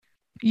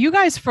You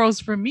guys froze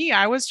for me.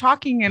 I was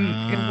talking and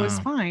it was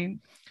fine.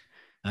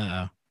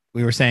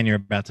 We were saying you're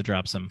about to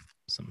drop some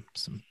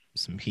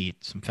heat,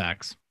 some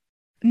facts.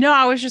 No,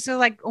 I was just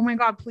like, oh my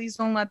God, please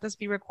don't let this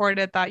be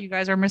recorded that you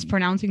guys are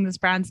mispronouncing this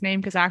brand's name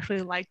because I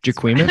actually like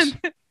Jacquemus.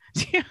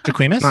 Yeah.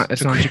 Jacquemus?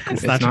 It's not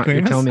Jacquemus.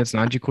 You're telling me it's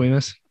not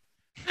Jacquemus?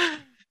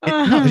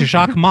 No, it's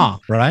Jacques Ma,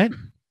 right?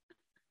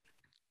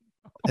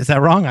 Is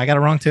that wrong? I got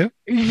it wrong too?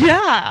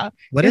 Yeah.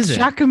 What is it?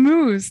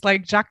 Jacquemus,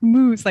 like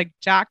Jacquemus, like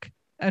Jack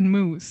and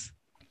Moose.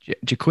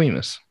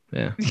 Jacquemus.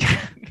 Yeah.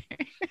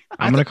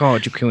 I'm gonna call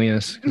it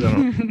Jacquemus because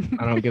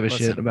I don't give a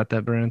shit about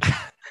that brand.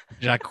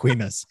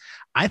 Jacquemus.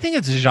 I think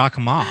it's Jacques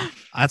Ma.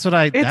 That's what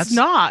It's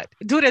not,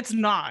 dude. It's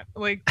not.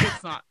 Like,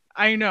 it's not.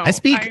 I know. I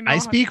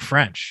speak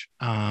French.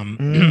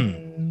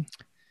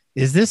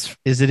 Is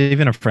it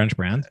even a French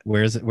brand?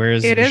 Where is it?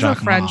 It is Jacques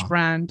a French Ma?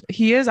 brand.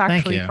 He is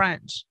actually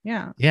French.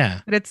 Yeah.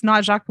 Yeah. But it's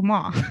not Jacques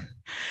Ma.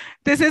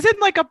 This isn't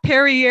like a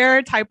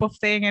Perrier type of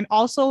thing. And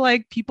also,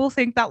 like, people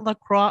think that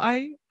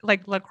LaCroix,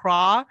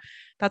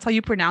 that's how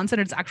you pronounce it.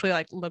 It's actually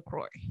like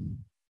LaCroix.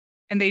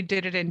 And they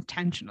did it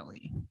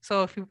intentionally.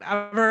 So if you've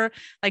ever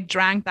like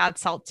drank that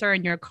seltzer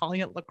and you're calling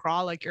it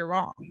LaCroix, like, you're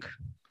wrong.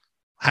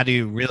 What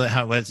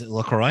is it?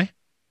 LaCroix?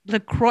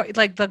 LaCroix,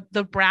 like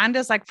the brand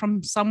is like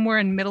from somewhere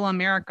in Middle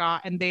America,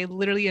 and they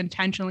literally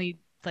intentionally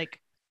like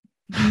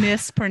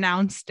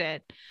mispronounced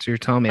it. So you're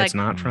telling me it's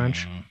not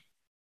French?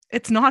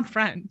 It's not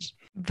French.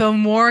 The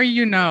more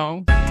you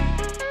know.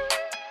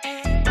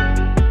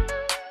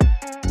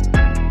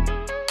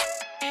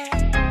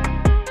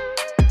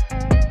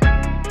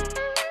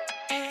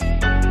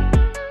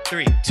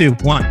 3, 2,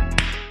 1.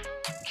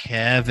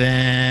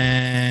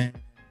 Kevin.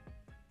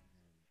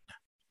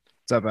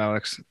 What's up,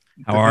 Alex?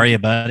 How are you,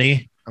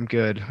 buddy? I'm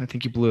good. I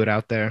think you blew it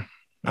out there.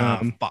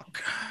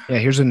 Fuck. Yeah,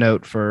 here's a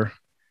note for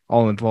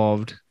all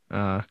involved.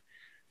 No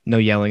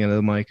yelling into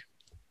the mic.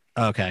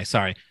 Okay,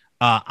 sorry.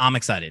 I'm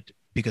excited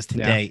because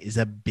today is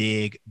a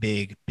big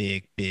day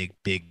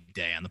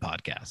on the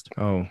podcast.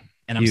 Oh,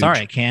 and I'm sorry,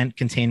 I can't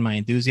contain my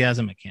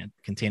enthusiasm. I can't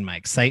contain my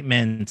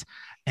excitement.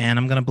 And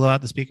I'm going to blow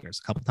out the speakers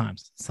a couple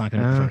times. It's not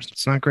going to be the first.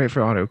 It's not great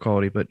for audio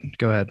quality, but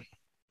go ahead.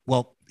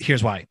 Well,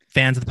 here's why.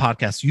 Fans of the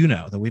podcast, you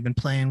know that we've been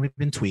playing, we've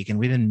been tweaking,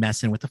 we've been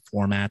messing with the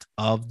format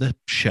of the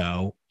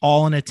show,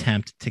 all in an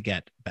attempt to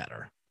get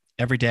better.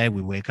 Every day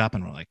we wake up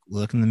and we're like,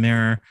 look in the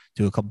mirror,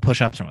 do a couple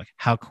push-ups, and we're like,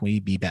 how can we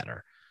be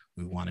better?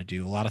 We want to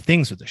do a lot of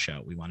things with the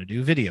show. We want to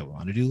do video. We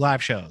want to do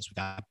live shows. We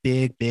got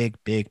big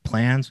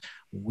plans.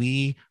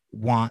 We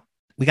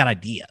got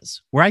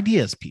ideas. We're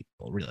ideas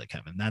people, really,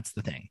 Kevin. That's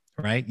the thing,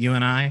 right? You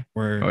and I,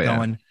 we're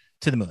going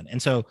to the moon.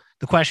 And so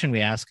the question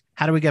we ask,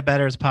 how do we get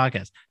better as a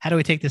podcast? How do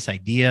we take this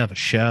idea of a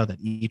show that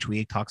each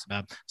week talks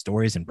about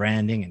stories and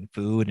branding and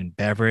food and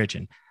beverage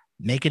and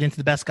make it into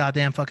the best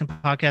goddamn fucking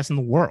podcast in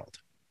the world?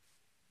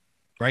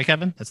 Right,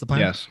 Kevin? That's the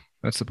plan? Yes,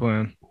 that's the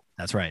plan.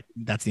 That's right.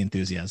 That's the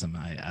enthusiasm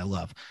I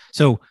love.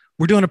 So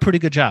we're doing a pretty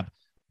good job.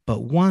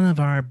 But one of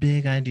our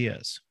big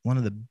ideas, one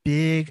of the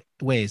big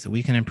ways that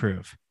we can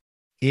improve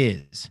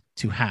is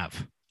to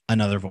have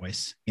another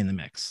voice in the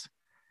mix.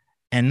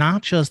 And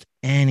not just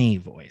any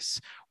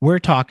voice. We're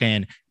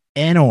talking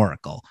an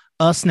oracle,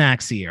 a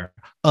snackseer,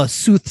 a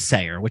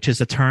soothsayer, which is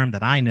a term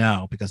that I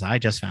know because I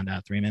just found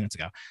out 3 minutes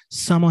ago.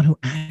 Someone who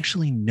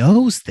actually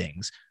knows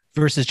things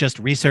versus just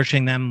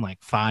researching them like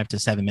 5 to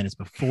 7 minutes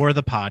before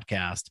the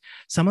podcast.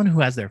 Someone who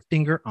has their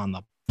finger on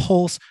the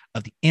pulse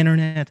of the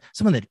internet,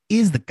 someone that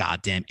is the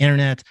goddamn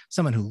internet,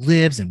 someone who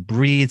lives and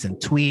breathes and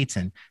tweets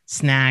and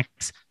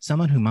snacks,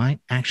 someone who might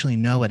actually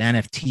know what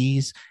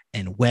NFTs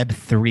and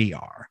Web3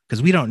 are,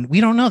 because we don't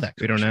know that.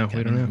 We don't know.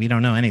 We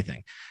don't know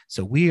anything.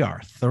 So we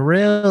are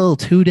thrilled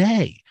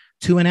today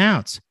to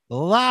announce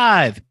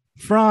live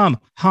from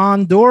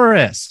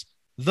Honduras,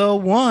 the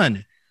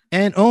one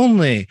and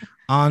only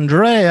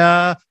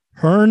Andrea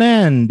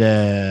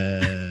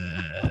Hernandez.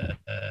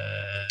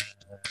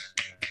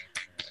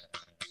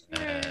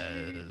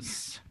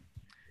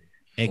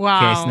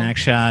 AKA Snack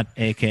Shot,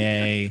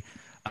 AKA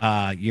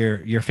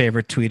your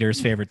favorite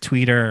tweeter's favorite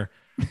tweeter.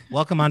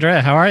 Welcome,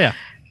 Andrea. How are you?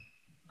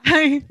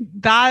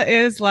 That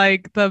is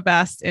like the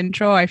best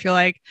intro. I feel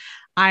like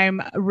I'm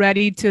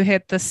ready to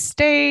hit the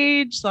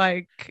stage.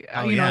 Like,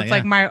 it's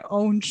like my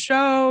own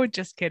show.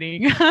 Just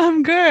kidding.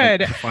 I'm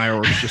good. The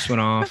fireworks just went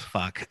off.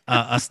 Fuck.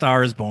 A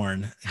Star is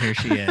Born. Here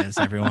she is,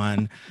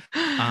 everyone.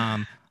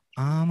 I'm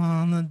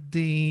on the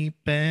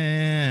deep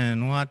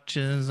end,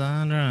 watches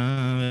on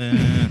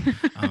driving.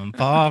 I'm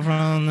far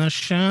from the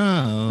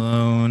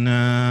show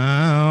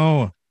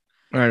now.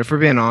 All right, if we're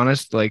being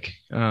honest, like,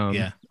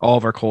 all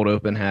of our cold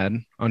open had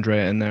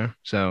Andrea in there,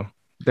 so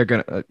they're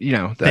gonna,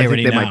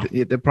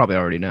 they probably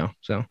already know.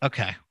 So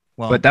okay,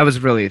 well, but that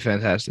was really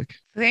fantastic.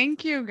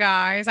 Thank you,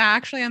 guys. I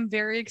actually am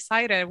very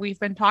excited. We've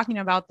been talking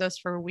about this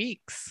for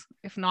weeks,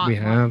 if not we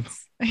have.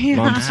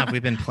 Yeah.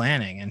 We've been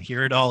planning, and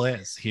here it all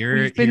is.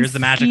 Here's the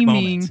magic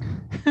moment.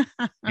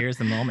 Here's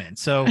the moment.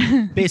 So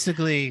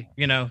basically,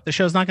 the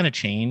show's not going to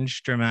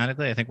change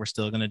dramatically. I think we're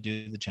still going to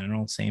do the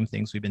general same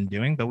things we've been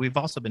doing, but we've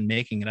also been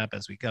making it up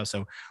as we go.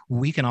 So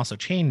we can also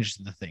change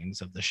the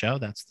things of the show.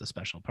 That's the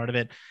special part of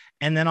it.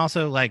 And then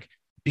also, like,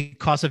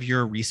 because of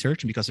your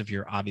research and because of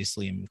your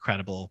obviously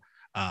incredible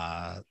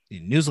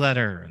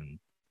newsletter and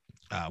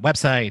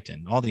website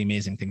and all the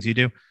amazing things you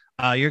do,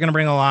 you're going to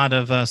bring a lot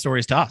of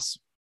stories to us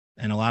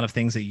and a lot of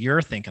things that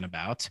you're thinking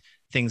about,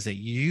 things that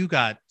you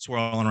got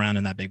swirling around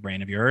in that big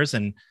brain of yours.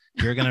 And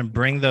you're going to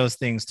bring those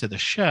things to the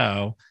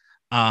show.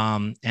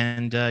 And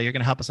you're going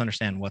to help us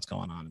understand what's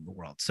going on in the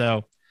world.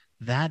 So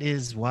that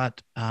is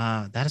what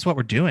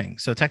we're doing.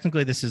 So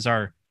technically this is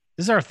our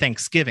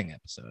Thanksgiving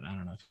episode. I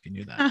don't know if you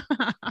knew that.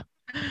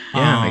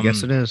 Yeah, I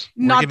guess it is.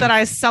 Not that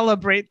I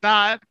celebrate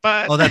that,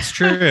 but... Oh, that's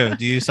true.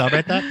 Do you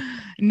celebrate that?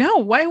 No.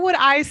 Why would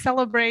I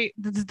celebrate?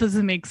 This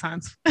doesn't make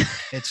sense.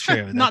 It's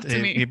true. Not to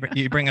me.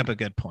 You bring up a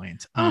good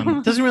point.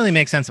 It doesn't really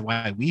make sense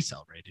why we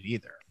celebrate it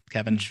either.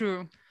 Kevin?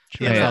 True.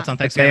 Yeah. Thoughts on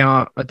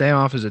Thanksgiving? A day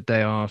off is a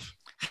day off.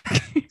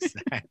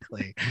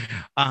 Exactly.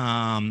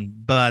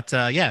 But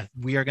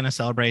we are going to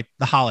celebrate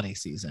the holiday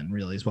season,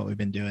 really, is what we've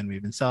been doing.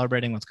 We've been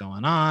celebrating what's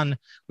going on.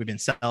 We've been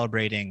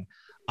celebrating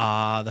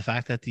the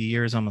fact that the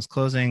year is almost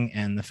closing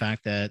and the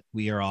fact that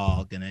we are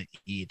all going to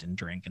eat and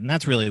drink. And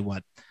that's really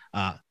what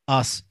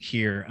us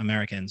here,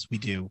 Americans, we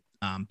do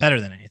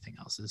better than anything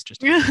else, is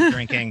just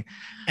drinking.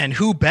 And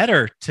who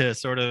better to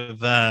sort of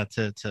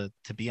to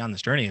be on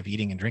this journey of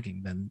eating and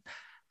drinking than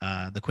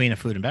the queen of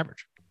food and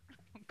beverage.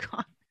 Oh,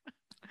 God.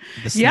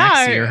 The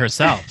snackseer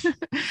herself.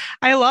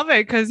 I love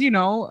it because,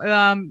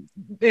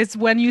 it's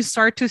when you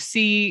start to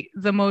see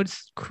the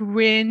most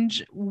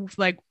cringeworthy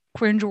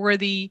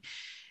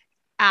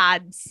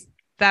ads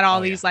that all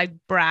these like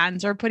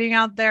brands are putting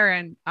out there,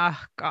 and oh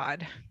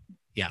God,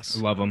 yes,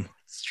 I love them.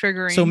 It's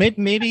triggering. So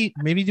maybe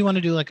do you want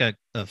to do like a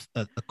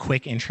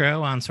quick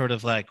intro on sort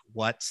of like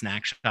what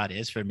Snackshot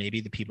is for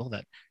maybe the people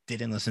that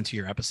didn't listen to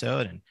your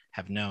episode and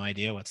have no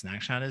idea what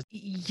Snackshot is?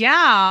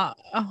 Yeah,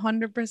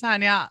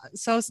 100%. Yeah.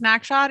 So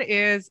Snackshot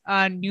is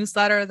a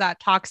newsletter that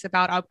talks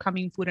about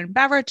upcoming food and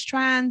beverage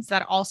trends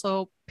that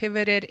also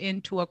pivoted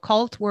into a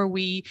cult where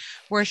we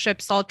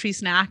worship sultry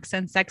snacks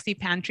and sexy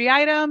pantry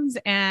items.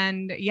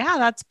 And yeah,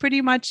 that's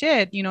pretty much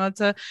it.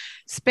 It's a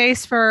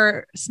space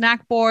for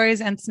snack boys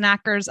and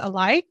snackers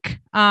alike.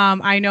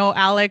 I know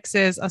Alex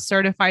is a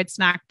certified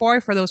snack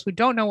boy. For those who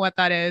don't know what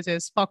that is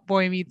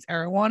fuckboy meets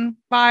Erewhon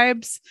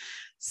vibes.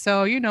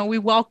 So, we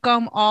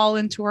welcome all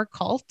into our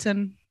cult.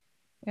 And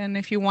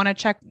if you want to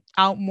check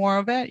out more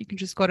of it, you can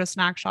just go to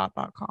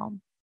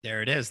snackshot.com.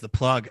 There it is, the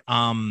plug.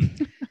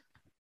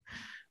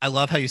 I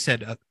love how you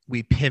said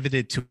we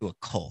pivoted to a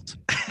cult.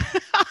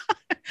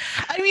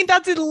 I mean,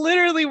 that's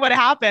literally what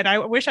happened. I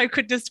wish I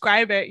could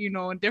describe it,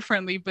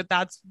 differently, but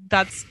that's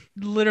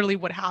literally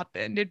what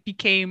happened. It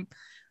became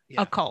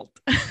a cult.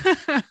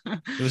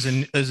 It was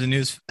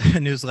a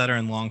newsletter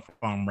in long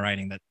form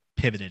writing that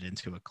pivoted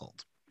into a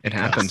cult. It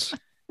happens.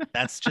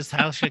 That's just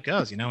how shit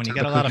goes, when you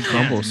get a lot of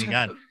fans.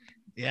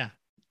 Yeah.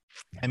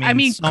 I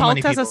mean, so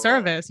cult as a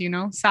service,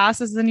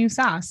 SaaS is the new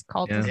SaaS.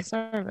 Cult as a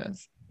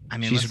service. I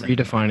mean, she's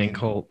redefining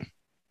cult.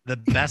 The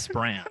best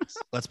brands,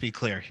 let's be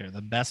clear here,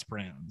 the best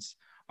brands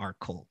are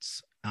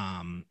cults.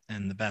 And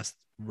the best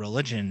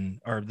religion,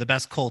 or the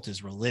best cult,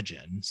 is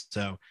religion.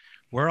 So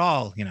we're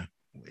all,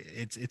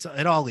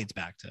 it all leads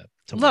back to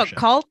look, worship.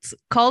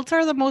 Cults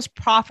are the most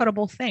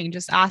profitable thing.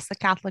 Just ask the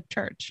Catholic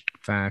Church.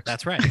 Facts.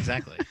 That's right.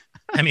 Exactly.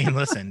 I mean,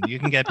 listen, you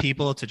can get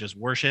people to just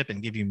worship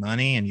and give you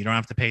money and you don't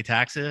have to pay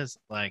taxes.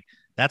 Like,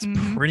 that's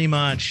pretty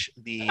much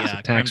the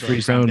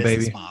tax-free zone,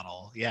 baby.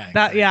 Model. Yeah.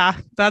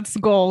 Exactly. That's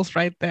goals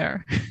right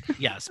there.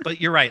 Yes,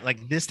 but you're right.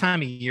 Like, this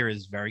time of year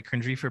is very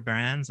cringy for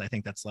brands. I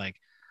think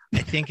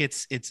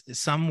it's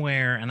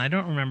somewhere, and I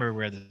don't remember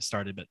where this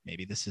started, but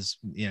maybe this is,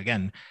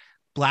 again,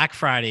 Black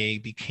Friday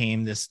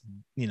became this,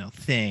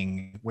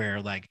 thing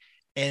where like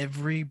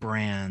every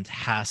brand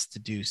has to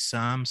do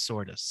some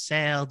sort of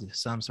sale, do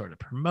some sort of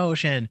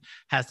promotion,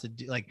 has to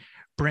do, like,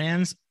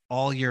 brands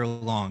all year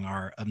long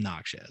are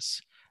obnoxious.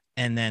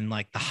 And then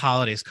like the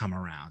holidays come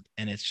around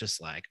and it's just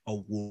like a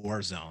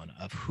war zone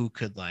of who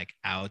could like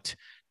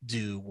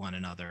outdo one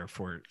another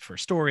for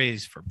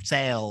stories, for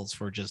sales,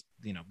 for just,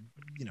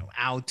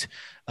 out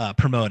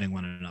promoting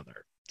one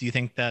another. Do you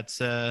think is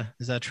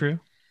that true?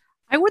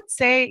 I would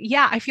say,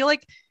 yeah, I feel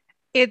like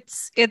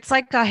it's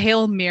like a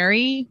Hail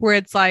Mary where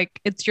it's like,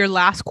 it's your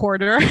last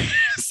quarter.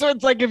 So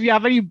it's like, if you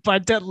have any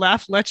budget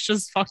left, let's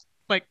just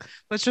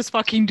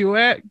fucking do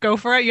it. Go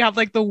for it. You have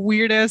like the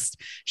weirdest,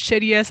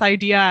 shittiest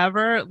idea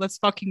ever. Let's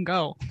fucking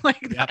go.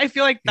 Like, yep. I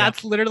feel like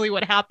that's literally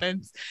what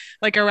happens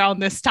like around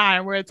this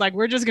time where it's like,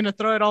 we're just going to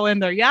throw it all in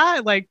there.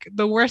 Yeah. Like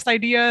the worst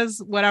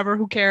ideas, whatever,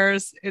 who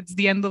cares? It's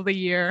the end of the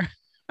year.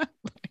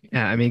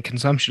 Yeah. I mean,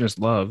 consumption is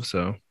love.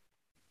 So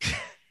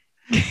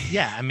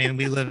Yeah, I mean,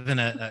 we live in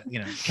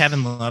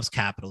Kevin loves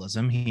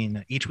capitalism.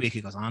 Each week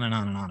he goes on and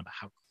on and on about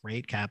how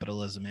great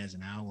capitalism is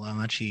and how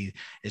much he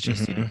is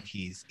just,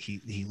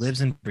 he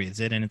lives and breathes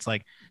it. And it's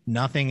like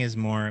nothing is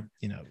more,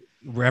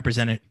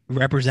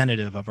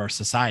 representative of our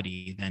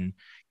society than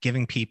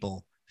giving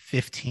people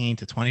 15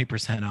 to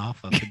 20%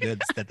 off of the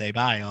goods that they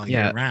buy all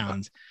year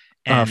round.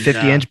 And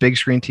 50-inch big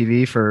screen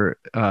TV for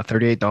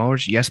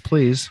 $38. Yes,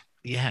 please.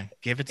 Yeah,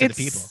 give it to the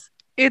people.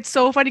 It's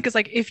so funny because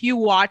like if you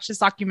watch this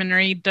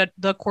documentary,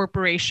 the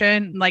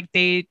corporation, like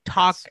they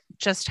talk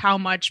just how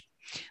much,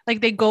 like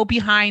they go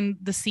behind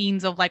the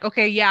scenes of like,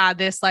 okay, yeah,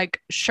 this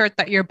like shirt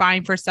that you're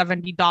buying for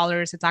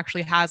 $70, it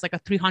actually has like a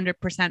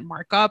 300%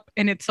 markup.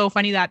 And it's so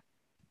funny that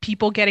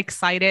people get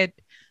excited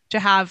to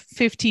have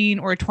 15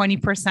 or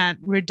 20%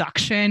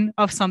 reduction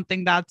of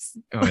something that's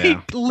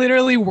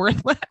literally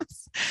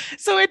worthless.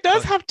 So it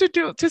does have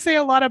to say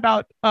a lot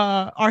about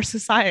our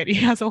society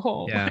as a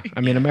whole. Yeah,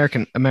 I mean,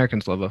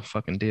 Americans love a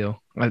fucking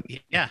deal.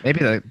 Maybe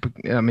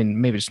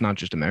it's not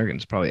just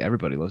Americans. Probably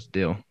everybody loves a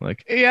deal.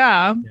 Like,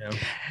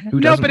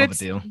 who doesn't love a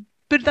deal?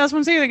 But that's what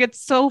I'm saying. Like,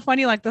 it's so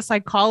funny, like the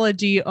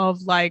psychology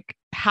of like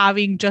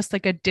having just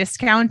like a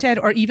discounted,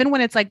 or even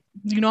when it's like,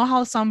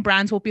 how some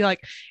brands will be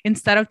like,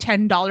 instead of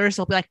 $10,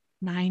 they'll be like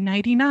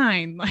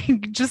 $9.99,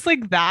 like just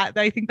like that.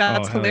 I think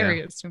that's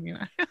hilarious to me.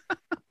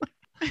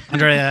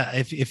 Andrea,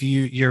 if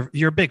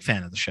you're a big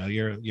fan of the show,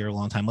 you're a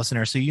longtime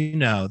listener, so you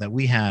know that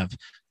we have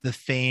the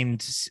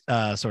famed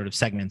sort of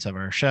segments of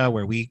our show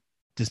where we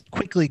just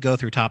quickly go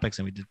through topics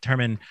and we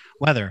determine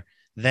whether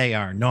they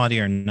are naughty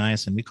or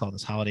nice, and we call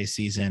this holiday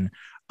season.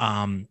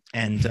 And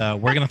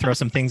we're going to throw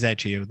some things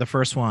at you. The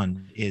first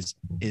one is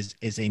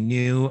a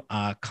new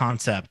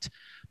concept,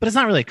 but it's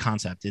not really a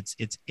concept.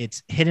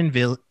 It's Hidden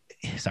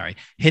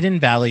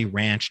Valley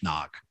Ranch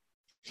Nog.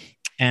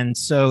 And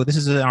so this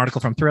is an article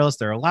from Thrillist.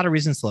 There are a lot of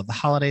reasons to love the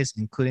holidays,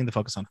 including the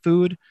focus on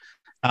food,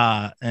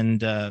 and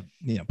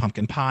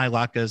pumpkin pie,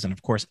 latkes, and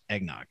of course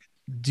eggnog.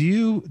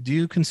 Do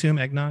you consume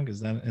eggnog?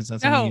 Is that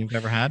something you've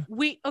ever had?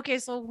 We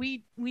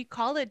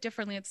call it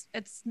differently.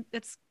 It's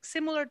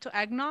similar to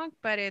eggnog,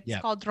 but it's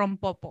called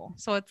rompopo.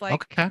 So it's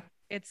like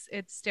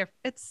it's different.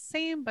 It's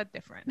same but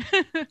different.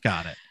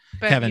 Got it.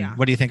 But, Kevin,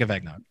 what do you think of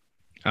eggnog?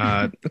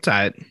 It's all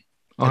right.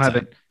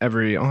 I'll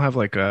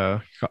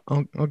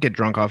get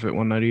drunk off it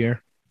one night a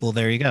year. Well,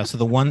 there you go. So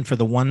the one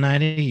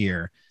night a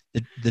year,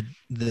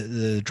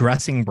 the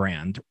dressing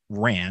brand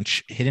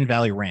Ranch, Hidden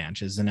Valley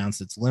Ranch, has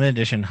announced its limited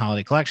edition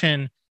holiday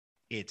collection.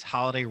 It's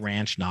Holiday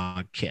Ranch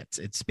Nog Kits.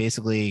 It's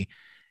basically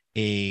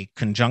a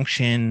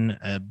conjunction,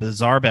 a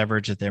bizarre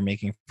beverage that they're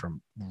making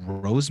from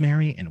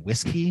rosemary and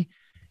whiskey,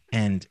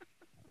 and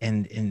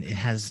it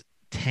has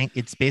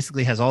it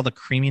basically has all the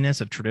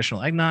creaminess of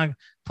traditional eggnog,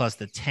 plus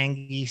the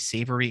tangy,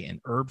 savory, and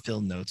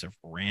herb-filled notes of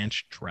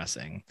ranch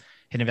dressing.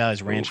 Hidden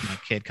Valley's Ranch Nog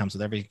Kit comes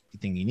with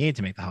everything you need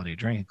to make the holiday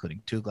drink,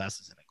 including 2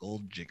 glasses and a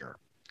gold jigger.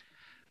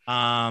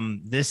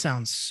 This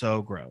sounds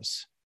so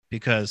gross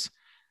because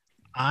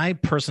I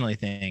personally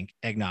think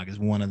eggnog is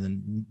one of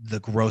the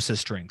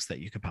grossest drinks that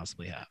you could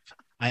possibly have.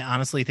 I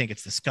honestly think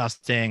it's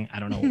disgusting.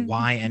 I don't know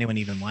why anyone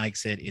even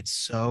likes it. It's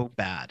so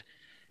bad.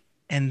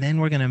 And then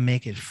we're going to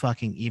make it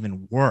fucking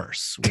even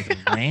worse with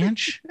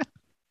ranch.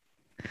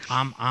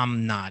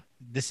 I'm not.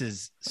 This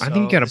is. I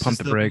think you got to pump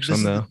the brakes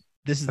on the.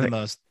 This is the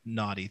most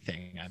naughty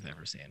thing I've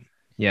ever seen.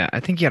 Yeah, I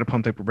think you got to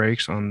pump the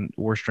brakes on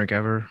worst drink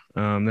ever.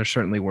 There's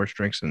certainly worse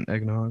drinks than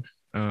eggnog.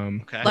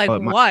 Okay. Like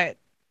what?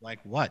 Like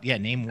what? Yeah,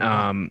 name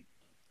one.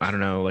 I don't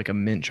know, like a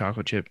mint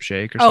chocolate chip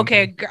shake or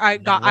something. Okay,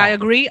 I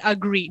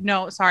agree.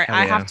 No, sorry.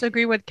 I have to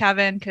agree with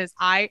Kevin because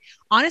I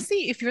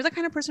honestly, if you're the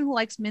kind of person who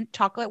likes mint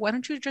chocolate, why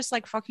don't you just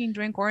like fucking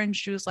drink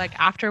orange juice like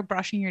after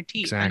brushing your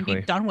teeth and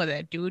be done with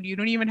it, dude? You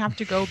don't even have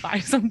to go buy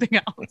something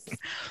else.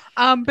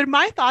 But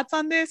my thoughts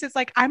on this is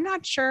like, I'm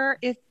not sure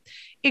if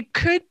it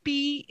could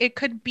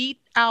beat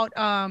out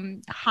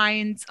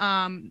Heinz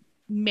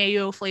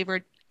mayo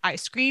flavored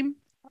ice cream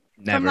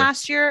from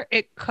last year.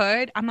 It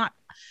could.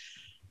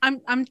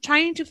 I'm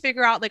trying to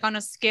figure out like on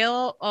a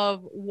scale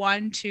of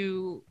 1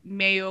 to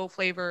mayo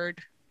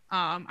flavored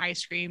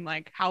ice cream,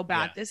 like how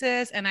bad this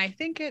is. And I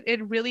think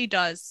it really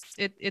does.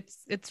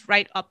 It's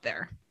right up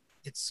there.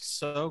 It's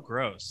so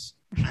gross.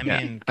 I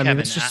mean,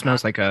 this just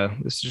smells like a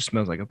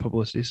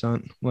publicity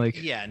stunt.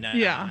 Like, and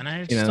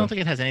I just don't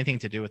think it has anything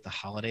to do with the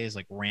holidays,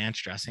 like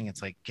ranch dressing.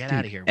 It's like, get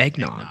out of here.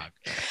 Eggnog.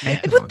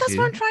 But that's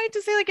what I'm trying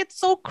to say. Like, it's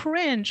so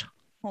cringe.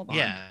 Hold on.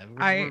 Yeah,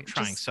 we're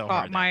trying just so got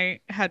hard.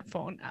 My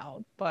headphone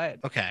out, but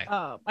okay.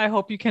 I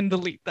hope you can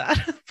delete that.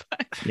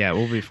 Yeah,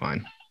 we'll be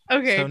fine.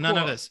 Okay. So none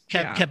of this.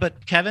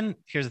 But Kevin,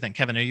 here's the thing.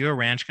 Kevin, are you a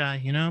ranch guy?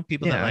 You know,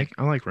 people that like.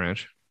 I like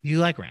ranch. You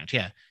like ranch,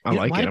 yeah. I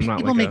like it. I'm not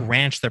people make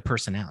ranch their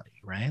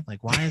personality, right?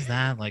 Like, why is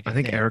that? Like, I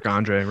think Eric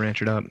Andre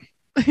ranched it up.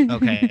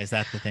 Okay, is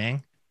that the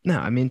thing? No,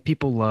 I mean,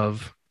 people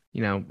love.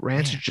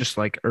 Ranch is just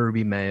like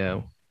herby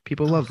mayo.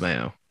 People love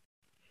mayo.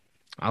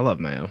 I love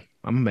mayo.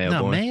 I'm a mayo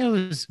boy. Mayo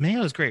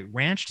is great.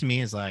 Ranch to me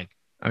is like,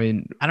 I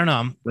mean, I don't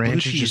know.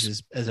 Ranch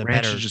is a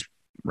better.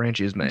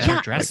 Ranch is mayo.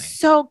 Yeah.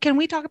 So can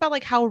we talk about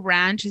like how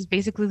ranch is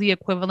basically the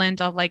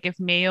equivalent of like if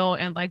mayo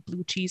and like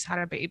blue cheese had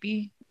a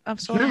baby of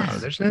sorts?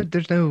 No,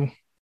 there's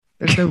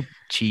no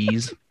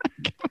cheese.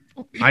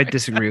 I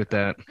disagree with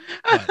that.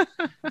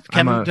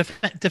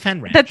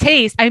 Defend ranch. The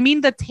taste. I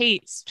mean the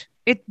taste.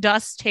 It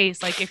does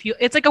taste like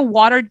it's like a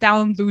watered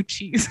down blue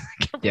cheese.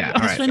 Yeah,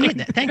 all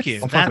right. Thank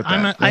you.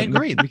 I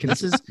agree.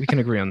 We can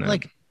agree on that.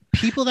 Like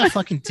people that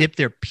fucking dip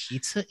their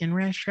pizza in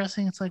ranch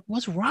dressing, it's like,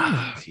 what's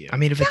wrong with you? I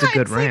mean, if it's a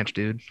good ranch,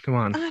 dude, come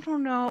on. I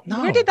don't know.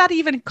 No. Where did that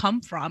even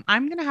come from?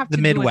 I'm gonna have to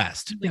the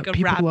Midwest.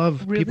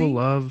 People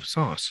love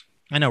sauce.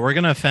 I know we're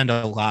gonna offend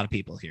a lot of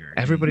people here.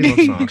 Everybody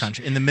loves sauce.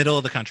 Country, in the middle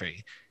of the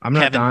country. I'm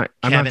not dying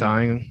on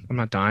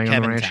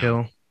the ranch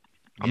hill.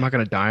 I'm not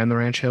gonna die on the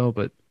ranch hill,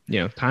 but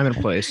time and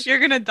place. You're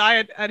gonna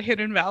die at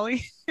Hidden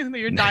Valley.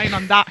 You're dying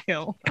on that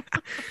hill.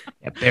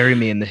 Yeah, bury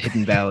me in the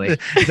Hidden Valley.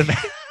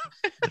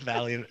 The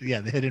valley,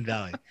 the Hidden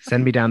Valley.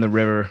 Send me down the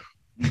river.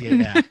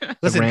 Yeah.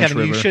 Listen, Kevin,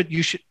 river.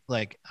 you should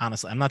like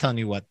honestly. I'm not telling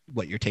you what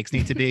your takes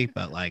need to be,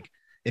 but like,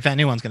 if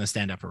anyone's gonna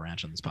stand up for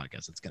ranch on this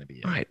podcast, it's gonna be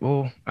you. All right.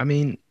 Well, I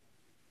mean,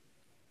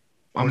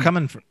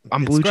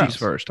 I'm blue cheese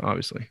first,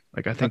 obviously.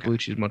 Like I think blue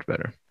cheese is much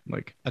better.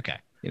 Like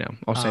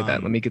I'll say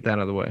that. Let me get that out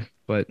of the way.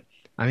 But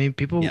I mean,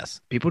 people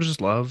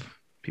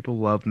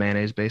love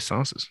mayonnaise based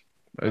sauces.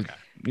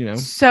 Okay.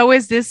 So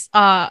is this?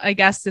 I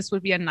guess this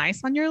would be a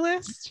nice on your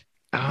list.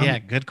 Yeah,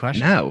 good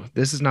question. No,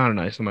 this is not a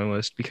nice on my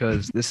list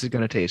because this is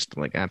gonna taste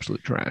like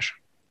absolute trash.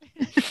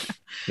 This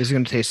is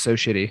gonna taste so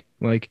shitty.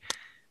 Like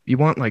you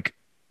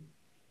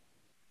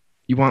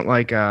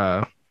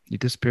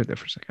disappeared there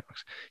for a second,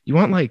 Alex. You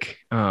want like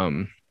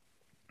you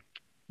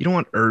don't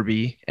want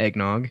herby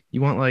eggnog.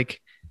 You want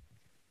like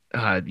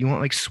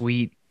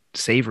sweet,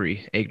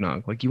 savory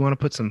eggnog. Like you want to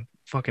put some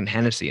fucking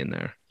Hennessy in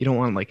there. You don't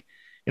want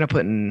you're not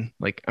putting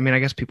I mean, I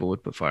guess people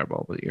would put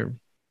Fireball, but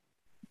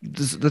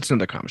that's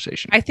another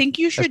conversation. I think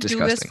you should do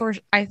this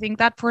I think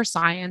that for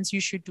science, you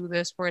should do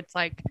this where it's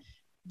like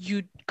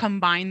you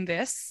combine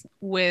this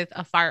with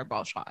a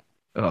Fireball shot.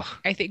 Ugh.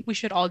 I think we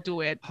should all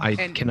do it. I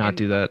cannot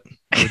do that.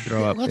 I would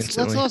throw up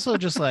instantly. Let's also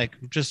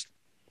just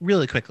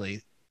really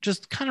quickly,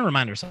 just kind of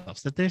remind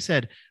ourselves that they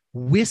said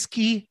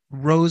whiskey,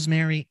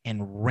 rosemary,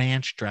 and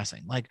ranch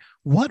dressing. Like,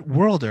 what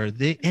world are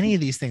any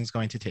of these things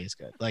going to taste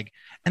good? Like,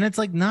 and it's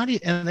like not.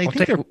 And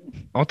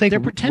I'll take they're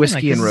pretending whiskey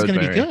like and this rosemary. is going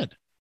to be good.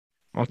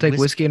 I'll take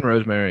whiskey and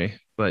rosemary,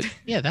 but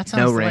that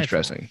sounds no ranch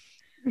dressing.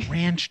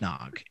 Ranch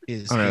nog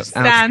is a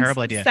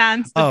terrible idea.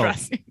 Sans the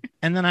dressing.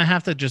 And then I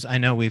have to I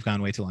know we've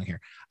gone way too long here.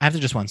 I have to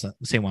just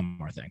say one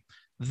more thing.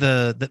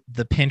 The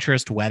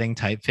Pinterest wedding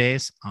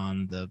typeface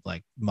on the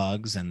like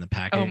mugs and the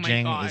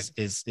packaging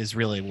is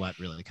really what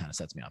really kind of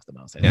sets me off the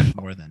most. I think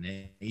more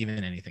than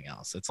even anything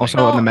else. It's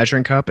also on the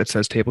measuring cup it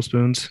says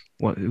tablespoons.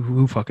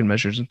 Who fucking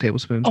measures in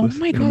tablespoons? Oh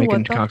my God,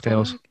 making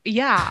cocktails.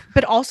 Yeah,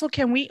 but also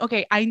can we?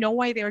 Okay, I know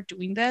why they're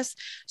doing this.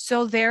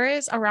 So there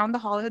is around the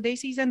holiday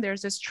season.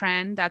 There's this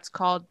trend that's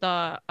called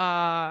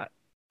the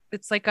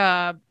it's like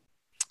a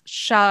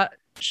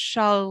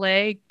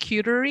chalet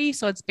cuterie.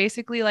 So it's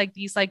basically like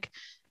these like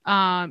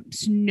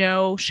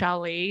snow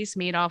chalets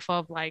made off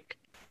of like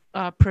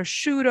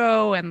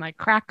prosciutto and like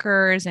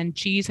crackers and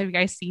cheese. Have you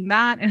guys seen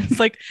that? And it's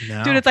like,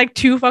 dude, it's like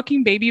 2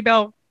 fucking Baby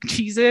Bell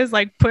cheeses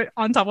like put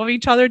on top of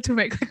each other to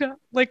make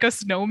like a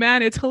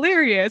snowman. It's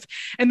hilarious.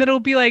 And then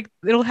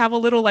it'll have a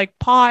little like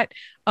pot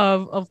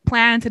of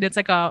plants, and it's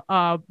like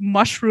a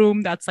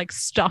mushroom that's like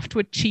stuffed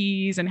with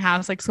cheese and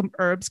has like some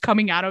herbs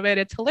coming out of it.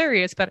 It's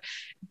hilarious. But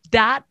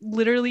that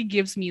literally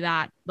gives me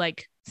that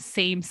like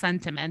same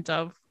sentiment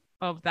of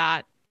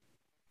that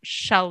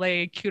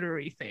chalet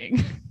cuterie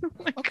thing.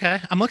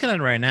 Okay, I'm looking at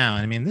it right now.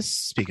 I mean, this is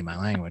speaking my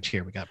language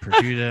here. We got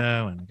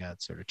prosciutto and we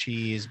got sort of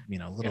cheese,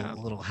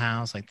 little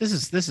house. Like this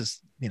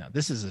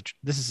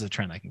is a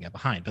trend I can get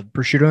behind. But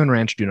prosciutto and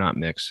ranch do not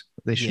mix.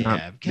 They should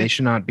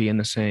not be in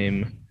the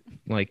same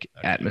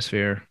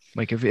atmosphere.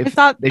 Like I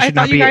thought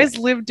you guys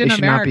lived in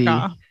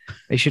America.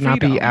 They should not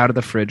be out of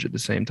the fridge at the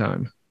same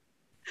time.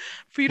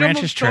 Freedom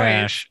ranch is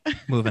trash.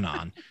 Moving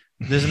on.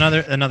 There's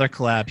another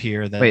collab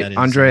here that. Wait,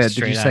 Andrea,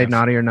 did you say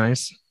naughty or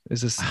nice?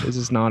 Is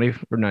this naughty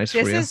or nice for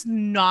you? This is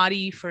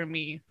naughty for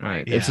me. All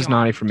right, this is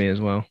naughty for me as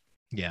well.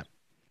 Yeah.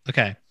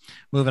 Okay.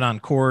 Moving on.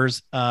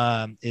 Coors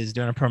is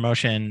doing a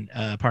promotion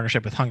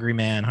partnership with Hungry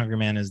Man. Hungry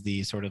Man is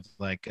the sort of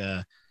like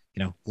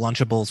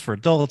Lunchables for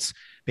adults.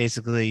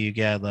 Basically, you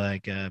get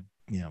like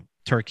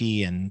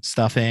turkey and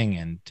stuffing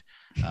and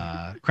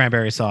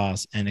cranberry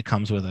sauce, and it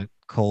comes with a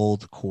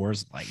cold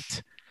Coors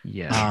Light.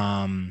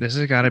 Yeah. This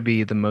has got to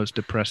be the most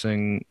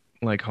depressing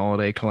like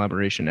holiday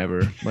collaboration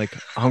ever. Like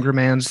Hungry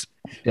Man's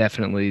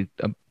definitely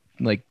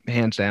like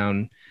hands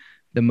down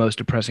the most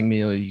depressing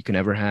meal you can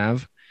ever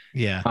have.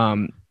 Yeah.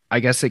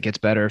 I guess it gets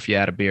better if you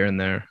add a beer in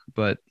there,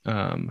 but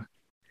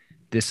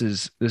this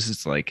is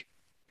like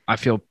I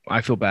feel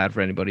bad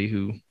for anybody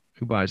who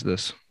buys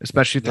this,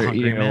 especially if they're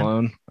eating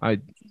alone.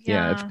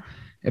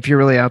 If you're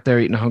really out there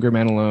eating a Hungry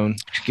Man alone,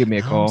 just give me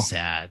a call.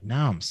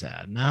 Now I'm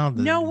sad.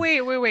 No,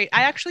 wait.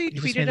 I actually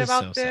tweeted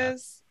about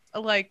this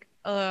like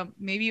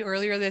maybe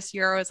earlier this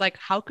year, I was like,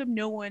 how come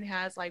no one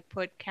has like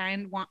put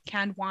canned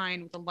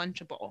wine with a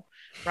Lunchable,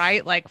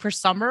 right? Like for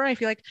summer, I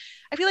feel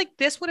like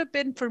this would have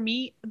been for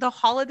me the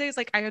holidays.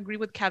 Like I agree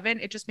with Kevin,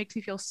 it just makes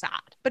me feel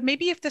sad. But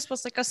maybe if this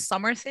was like a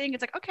summer thing,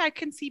 it's like okay, I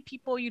can see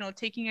people,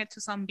 taking it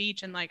to some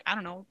beach and like I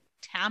don't know,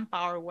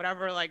 Tampa or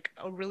whatever, like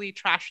a really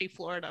trashy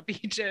Florida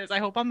beach is. I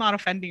hope I'm not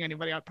offending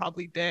anybody. I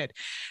probably did,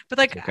 but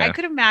like Okay. I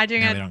could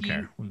imagine No, we it don't being,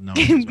 care. No one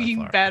cares about being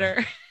Florida.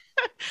 better.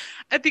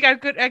 I think I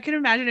could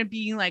imagine it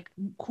being like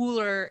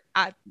cooler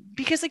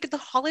because like the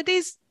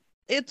holidays,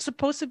 it's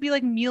supposed to be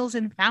like meals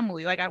and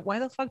family. Like why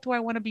the fuck do I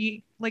want to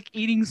be like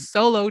eating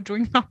solo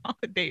during the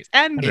holidays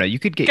I and don't know. You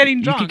could get getting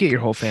you drunk? could get your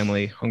whole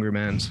family Hungry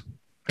Mans.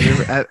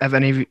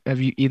 Have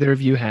you either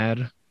of you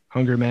had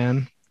Hungry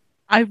Man?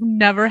 I've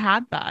never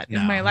had that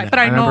in my life, No. but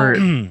I know. I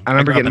remember grew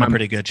up getting in a my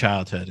pretty good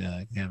childhood.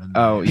 Kevin.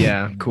 Oh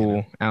yeah, You know.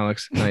 cool,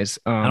 Alex, nice.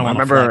 I don't want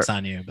to flex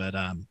on you, but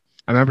I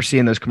remember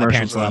seeing those My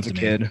commercials parents when I was a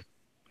loved me. kid.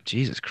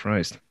 Jesus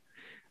Christ.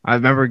 I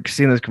remember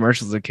seeing those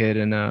commercials as a kid,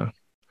 and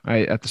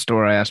I at the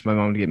store I asked my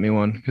mom to get me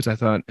one because I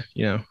thought,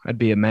 I'd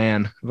be a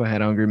man if I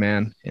had Hungry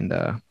Man. And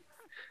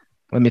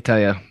let me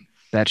tell you,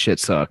 that shit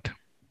sucked.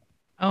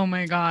 Oh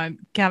my God,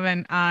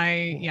 Kevin,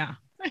 yeah.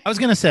 I was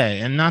gonna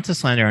say, and not to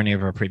slander any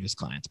of our previous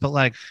clients, but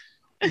like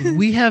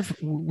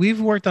we've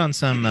worked on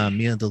some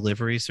meal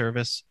delivery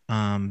service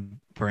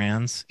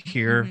brands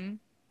here Mhm.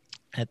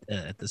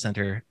 at the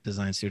Center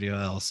Design Studio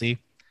LLC.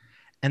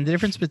 And the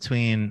difference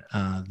between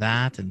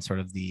that and sort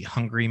of the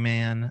Hungry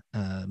Man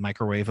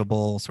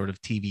microwavable sort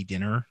of TV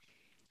dinner,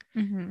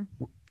 Mhm.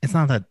 it's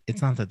not that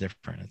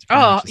different. It's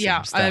pretty much the same yeah,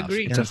 I stuff.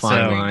 agree. It's a And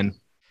fine so, line.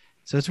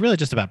 So it's really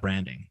just about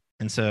branding.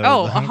 And so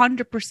Oh,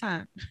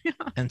 100%.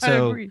 and I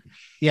so agree.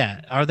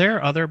 yeah, are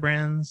there other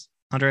brands,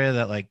 Andrea,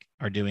 that like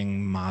are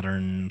doing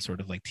modern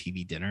sort of like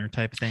TV dinner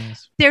type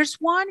things? There's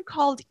one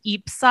called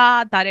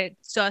Ipsa that it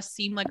does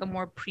seem like a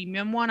more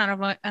premium one. I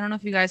don't know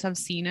if you guys have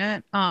seen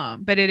it.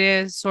 But it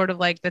is sort of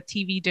like the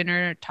TV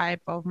dinner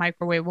type of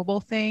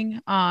microwavable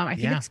thing. I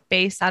think Yeah. it's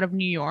based out of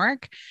New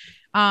York.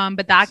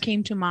 But that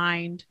came to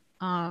mind.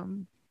 Yeah.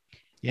 And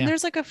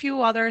there's like a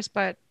few others,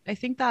 but I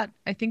think that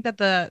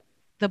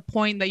the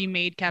point that you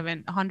made,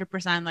 Kevin,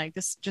 100%, like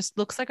this just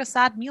looks like a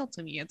sad meal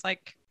to me. It's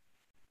like,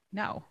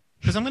 no.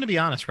 Because I'm going to be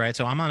honest, right?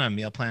 So I'm on a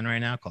meal plan right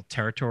now called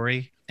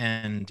Territory.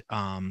 And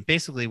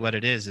basically what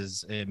it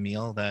is a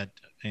meal that,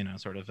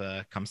 sort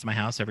of comes to my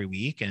house every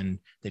week. And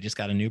they just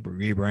got a new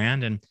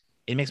rebrand. And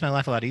it makes my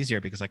life a lot easier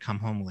because I come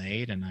home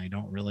late and I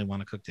don't really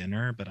want to cook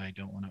dinner, but I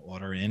don't want to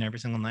order in every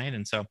single night.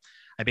 And so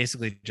I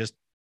basically just,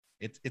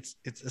 it's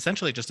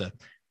essentially just a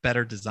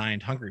better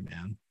designed Hungry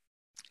Man.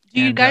 Do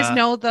you guys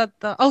know that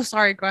oh,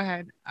 sorry, go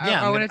ahead.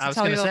 Yeah, I wanted to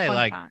tell you a fun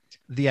like fact.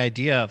 the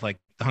idea of like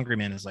the Hungry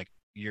Man is like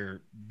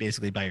you're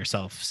basically by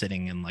yourself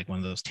sitting in like one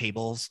of those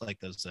tables, like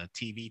those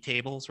TV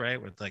tables,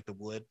 right? With like the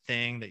wood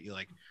thing that you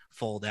like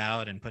fold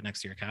out and put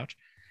next to your couch.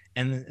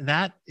 And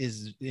that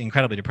is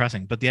incredibly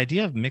depressing. But the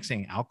idea of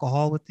mixing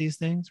alcohol with these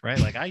things, right?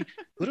 Like I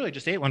literally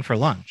just ate one for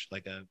lunch,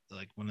 like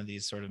one of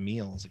these sort of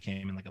meals that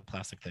came in like a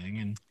plastic thing.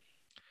 And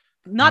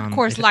not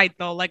Coors Light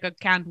though, like a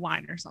canned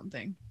wine or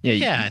something.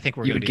 Yeah, I think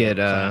we're gonna be get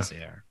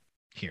classier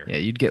here. Yeah,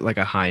 you'd get like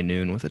a high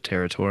noon with a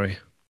Territory.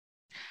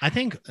 I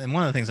think, and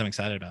one of the things I'm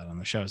excited about on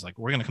the show is like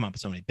we're gonna come up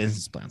with so many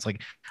business plans.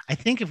 Like I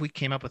think if we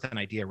came up with an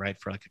idea, right,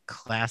 for like a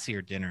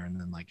classier dinner, and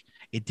then like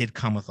it did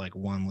come with like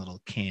one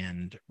little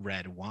canned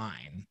red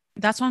wine.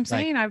 That's what I'm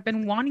saying. I've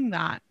been wanting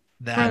that.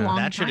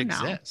 That should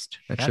exist.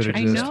 That should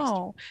exist. I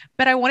know,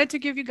 but I wanted to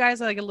give you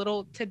guys like a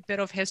little tidbit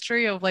of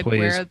history of like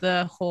where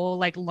the whole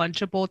like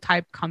Lunchable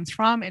type comes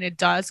from, and it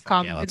does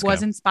come. Yeah, it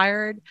was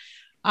inspired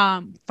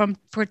by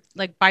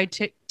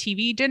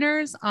TV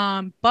dinners,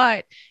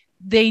 but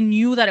they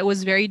knew that it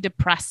was very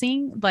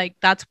depressing. Like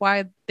that's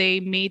why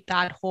they made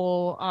that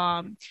whole.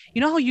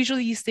 You know how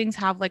usually these things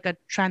have like a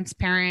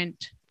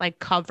transparent like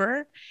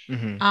cover,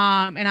 mm-hmm.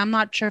 And I'm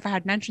not sure if I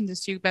had mentioned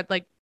this to you, but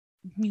like.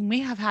 You may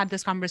have had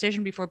this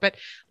conversation before, but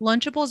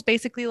Lunchables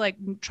basically like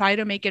try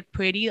to make it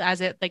pretty as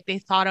it like they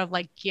thought of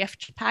like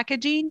gift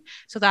packaging.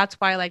 So that's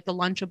why like the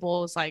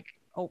Lunchables like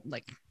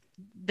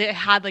they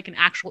had like an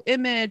actual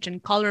image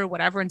and color,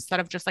 whatever,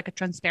 instead of just like a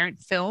transparent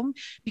film,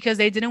 because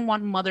they didn't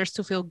want mothers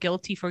to feel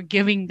guilty for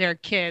giving their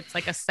kids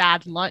like a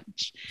sad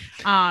lunch.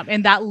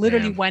 And that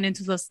literally went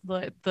into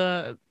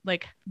the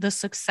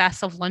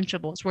success of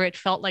Lunchables, where it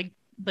felt like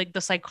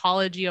the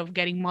psychology of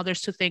getting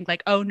mothers to think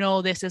like, oh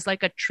no, this is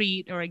like a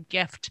treat or a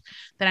gift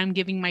that I'm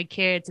giving my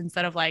kids,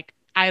 instead of like,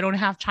 I don't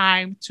have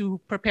time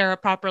to prepare a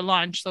proper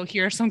lunch, so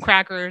here's some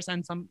crackers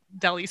and some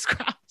deli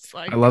scraps.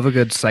 Like, I love a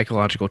good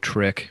psychological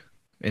trick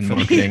in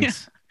marketing.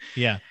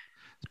 Yeah.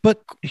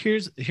 But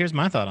here's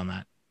my thought on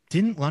that.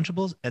 Didn't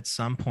Lunchables at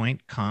some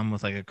point come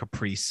with like a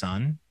Capri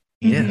Sun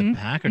in the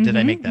pack, or did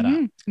I make that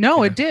up?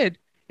 No, it did.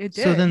 It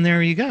did. So then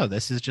there you go.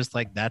 This is just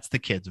like, that's the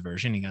kids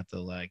version. You got the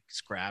like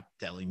scrap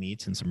deli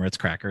meats and some Ritz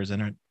crackers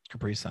and a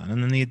Capri Sun.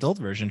 And then the adult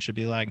version should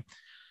be like,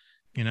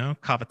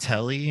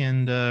 Cavatelli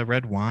and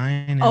red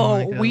wine and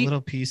like a little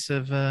piece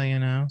of,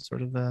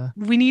 sort of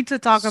we need to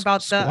talk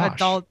about squash.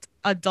 the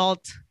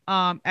adult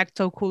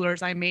ecto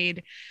coolers I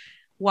made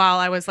while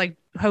I was like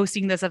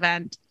hosting this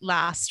event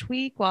last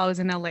week while I was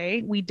in LA.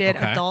 We did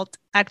adult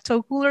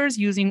ecto coolers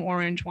using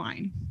orange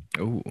wine.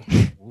 Oh,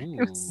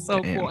 it was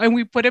so cool. And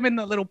we put them in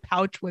the little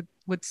pouch with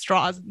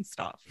straws and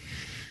stuff.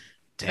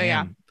 Damn. So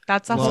yeah,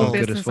 that's a whole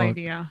business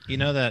idea. You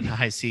know that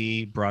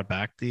Hi-C brought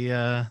back the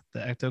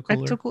ecto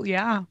cooler? Ecto cool,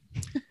 yeah.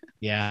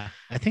 Yeah,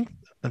 I think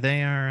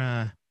they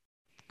are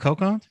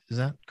Coke-owned. Is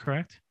that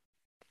correct?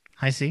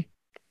 Hi-C?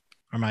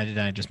 Or did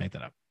I just make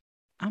that up?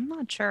 I'm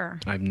not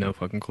sure. I have no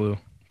fucking clue.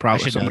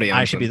 Probably somebody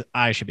else.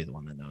 I should be the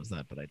one that knows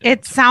that, but I don't.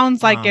 It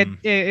sounds like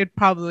it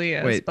probably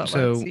is. Wait, but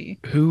so let's see.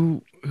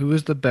 who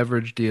is the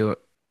beverage deal?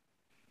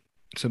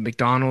 So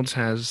McDonald's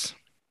has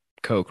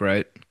Coke,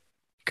 right?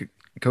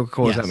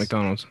 Coca-Cola is at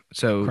McDonald's.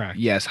 So correct.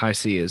 Yes,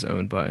 Hi-C is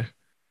owned by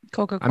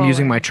Coca-Cola. I'm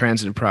using my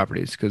transitive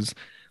properties because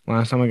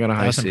last time I got a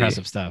Hi-C. That's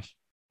impressive stuff.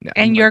 Yeah,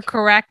 and you're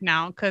correct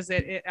now because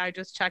I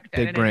just checked it.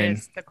 Big brain. It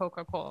is the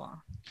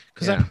Coca-Cola.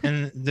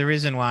 And the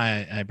reason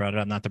why I brought it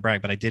up, not to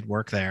brag, but I did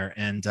work there,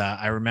 and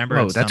I remember.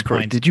 Oh, that's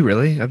great. Did you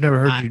really? I've never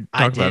heard you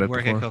talk about it. I did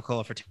work at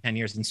Coca-Cola for 10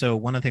 years, and so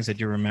one of the things I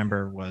do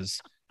remember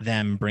was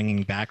them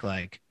bringing back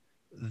like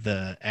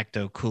the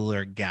ecto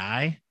cooler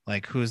guy,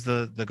 like who's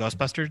the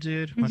Ghostbuster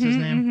dude? What's his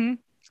name? Mm-hmm.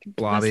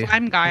 Blobby. The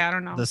slime guy. I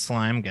don't know. The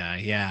slime guy,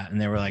 yeah.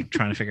 And they were like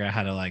trying to figure out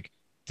how to like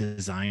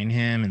design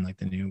him and like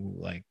the new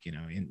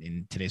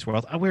in today's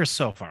world. We're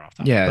so far off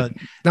topic. Yeah, but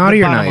naughty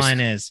the or bottom nice. line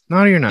is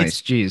naughty or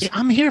nice. Jeez,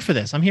 I'm here for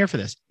this.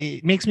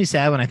 It makes me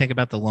sad when I think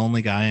about the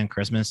lonely guy on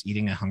Christmas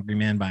eating a Hungry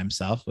Man by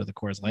himself with a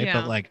Coors Light.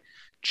 But like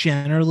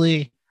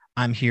generally,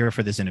 I'm here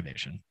for this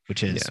innovation,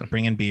 which is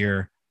bringing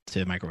beer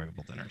to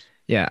microwavable dinners.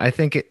 Yeah, I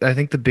think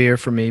the beer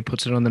for me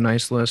puts it on the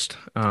nice list.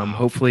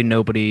 Hopefully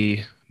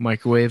nobody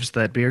microwaves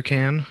that beer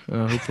can.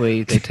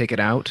 Hopefully they take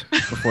it out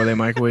before they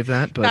microwave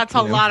that. But that's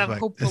a lot of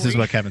hopefully. This is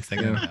what Kevin's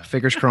thinking. Yeah,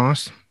 fingers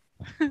crossed.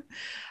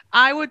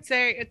 I would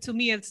say to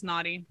me it's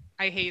naughty.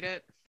 I hate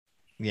it.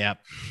 Yeah,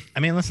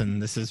 I mean, listen,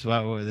 this is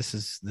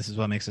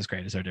what makes us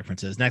great is our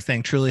differences. Next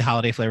thing, Truly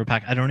holiday flavor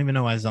pack. I don't even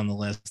know why it's on the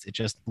list. It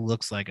just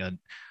looks like a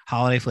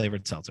holiday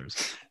flavored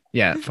seltzers.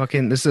 Yeah,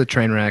 fucking. This is a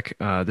train wreck.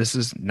 This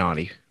is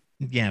naughty.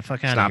 Yeah,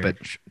 fuck out Stop of here.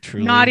 it.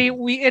 Truly. Naughty.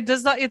 It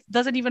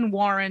doesn't even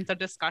warrant a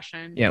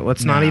discussion. Yeah,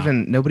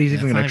 nobody's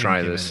even gonna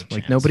try this.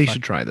 Like nobody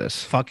should try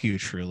this. Fuck you,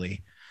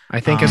 Truly.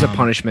 I think as a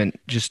punishment,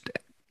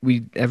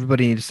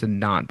 everybody needs to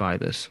not buy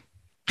this.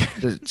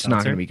 It's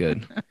not gonna be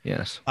good.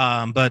 Yes.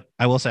 But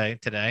I will say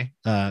today,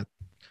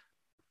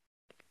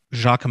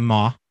 Jacques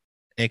Ma,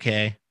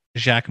 aka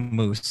Jacques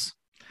Mousse,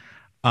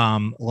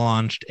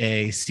 launched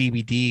a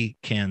CBD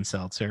can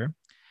seltzer.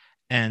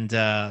 And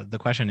the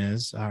question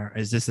is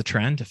this the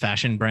trend?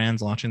 Fashion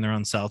brands launching their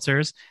own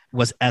seltzers?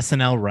 Was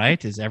SNL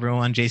right? Is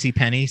everyone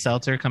JCPenney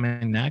seltzer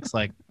coming next?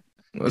 Like,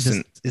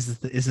 listen, is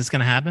this going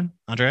to happen,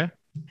 Andrea?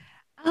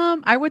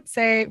 I would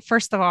say,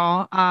 first of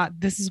all,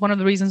 this is one of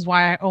the reasons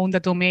why I own the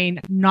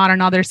domain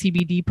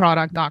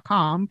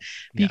notanothercbdproduct.com,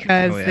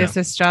 because this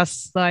is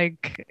just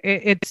like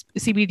it's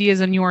CBD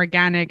is a new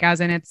organic, as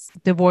in it's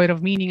devoid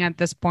of meaning at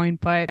this point.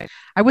 But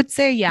I would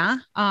say,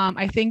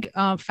 I think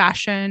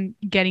fashion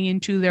getting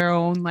into their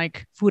own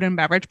like food and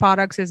beverage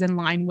products is in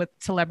line with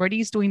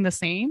celebrities doing the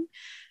same.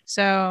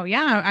 So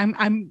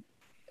I'm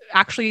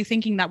actually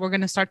thinking that we're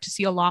going to start to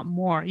see a lot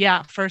more.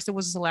 Yeah, first it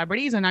was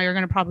celebrities, and now you're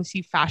going to probably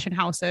see fashion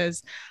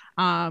houses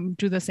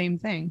do the same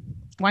thing.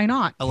 Why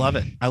not? I love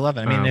it.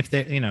 I mean, if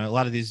they, a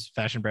lot of these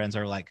fashion brands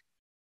are like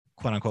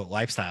quote unquote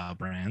lifestyle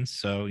brands.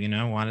 So,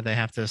 why did they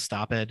have to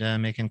stop at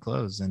making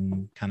clothes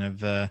and kind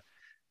of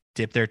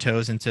dip their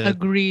toes into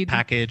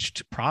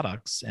packaged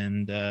products?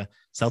 And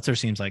seltzer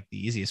seems like the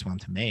easiest one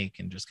to make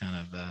and just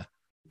kind of.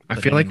 I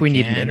feel like we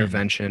need an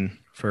intervention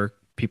for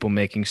people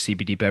making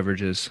CBD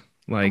beverages.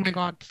 Like, oh my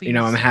God, please.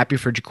 I'm happy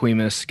for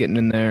Jacquemus getting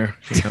in there,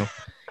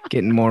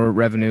 getting more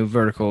revenue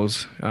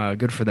verticals.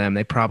 Good for them.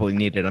 They probably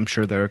need it. I'm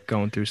sure they're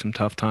going through some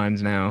tough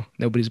times now.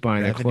 Nobody's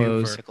buying their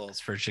clothes. Verticals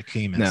for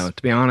Jacquemus. No,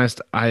 to be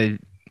honest, I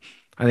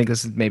think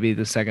this is maybe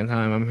the second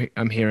time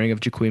I'm hearing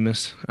of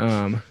Jacquemus.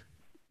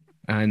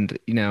 And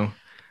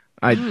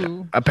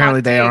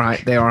apparently they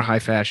are high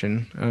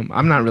fashion.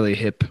 I'm not really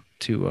hip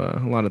to a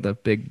lot of the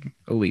big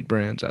elite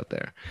brands out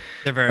there.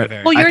 They're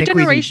very well. Your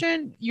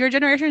generation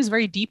is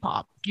very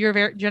Depop.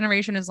 Your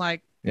generation is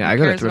like I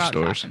go to thrift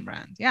stores.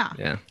 Brands.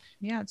 Yeah,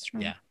 it's true.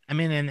 Yeah, I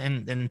mean,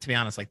 and to be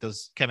honest, like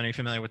those, Kevin, are you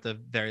familiar with the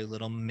very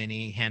little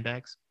mini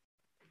handbags?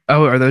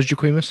 Oh, are those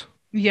Jacquemus?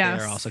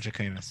 Yes, they're also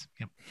Jacquemus.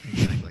 Yep,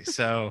 exactly.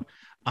 So,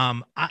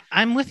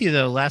 I'm with you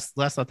though. Last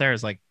thought there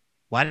is like,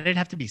 why did it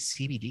have to be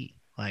CBD?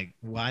 Like,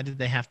 why did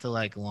they have to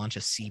like launch a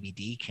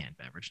CBD canned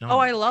beverage? No,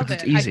 I love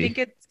it. Easy.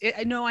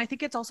 I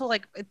think it's also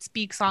like it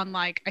speaks on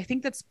like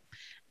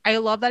I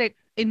love that it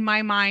in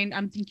my mind.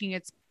 I'm thinking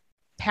it's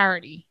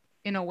parody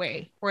in a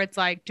way where it's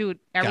like, dude,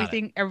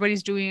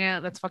 everybody's doing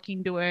it. Let's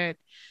fucking do it.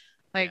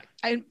 Like,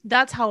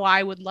 that's how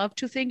I would love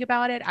to think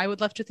about it. I would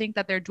love to think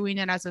that they're doing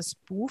it as a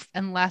spoof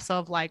and less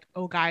of like,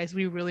 oh guys,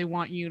 we really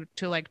want you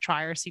to like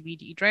try our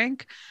CBD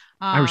drink.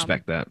 I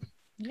respect that.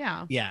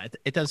 Yeah,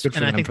 it does.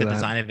 And I think the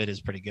design of it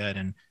is pretty good.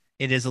 And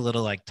it is a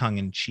little like tongue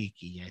in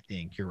cheeky. I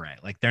think you're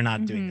right. Like they're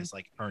not doing Mhm. this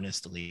like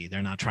earnestly.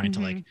 They're not trying to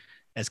like, Mhm.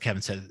 as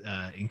Kevin said,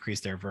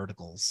 increase their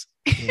verticals.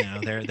 You know,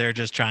 they're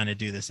just trying to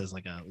do this as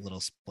like a little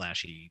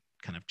splashy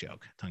kind of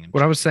joke. Tongue in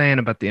What I cheek. was saying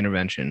about the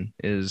intervention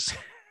is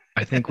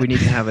I think we need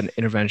to have an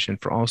intervention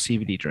for all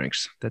CBD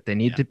drinks that they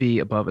need Yeah. to be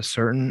above a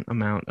certain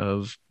amount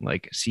of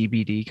like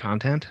CBD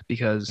content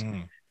because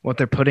Mm. what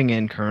they're putting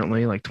in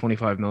currently, like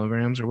 25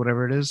 milligrams or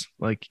whatever it is,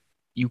 like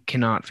you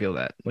cannot feel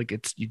that. Like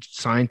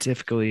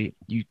scientifically,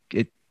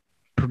 it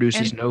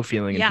produces And no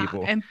feeling in yeah,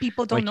 people. and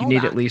people don't Like you know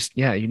need that. at least,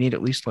 you need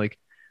at least like,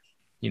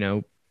 you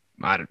know,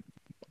 I don't,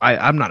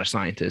 I'm not a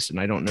scientist and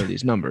I don't know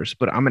these numbers,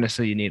 but I'm going to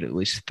say you need at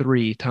least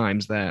 3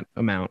 times that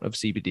amount of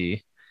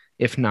CBD,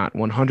 if not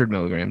 100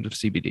 milligrams of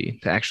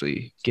CBD to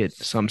actually get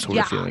some sort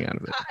of feeling out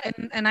of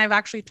it. And I've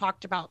actually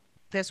talked about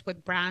this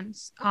with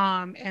brands,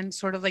 and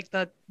sort of like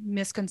the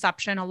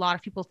misconception. A lot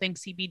of people think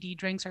CBD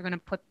drinks are going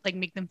to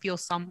make them feel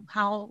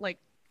somehow like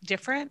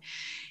different.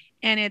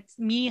 And it's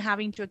me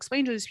having to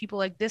explain to these people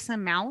like this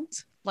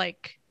amount,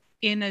 like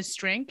in a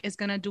drink is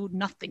going to do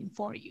nothing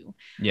for you.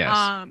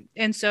 Yes.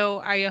 And so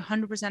I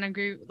 100%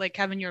 agree. Like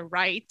Kevin, you're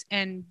right.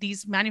 And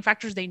these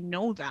manufacturers, they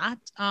know that.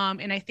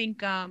 And I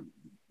think,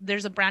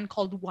 there's a brand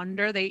called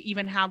Wonder. They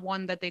even have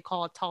one that they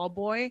call a tall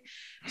boy.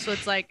 So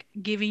it's like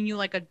giving you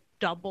like a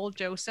double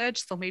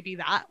dosage. So maybe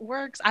that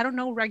works. I don't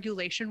know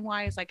regulation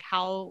wise, like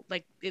how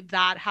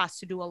that has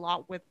to do a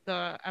lot with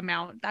the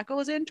amount that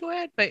goes into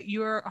it, but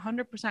you're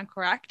 100%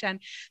 correct. And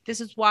this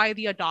is why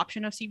the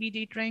adoption of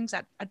CBD drinks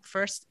at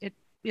first,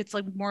 it's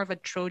like more of a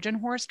Trojan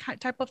horse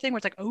type of thing where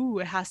it's like, oh,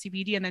 it has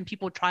CBD. And then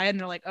people try it and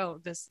they're like, oh,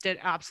 this did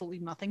absolutely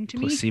nothing to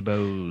me.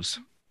 Placebos.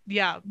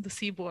 Yeah. The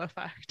placebo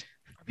effect.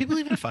 Are people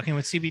even fucking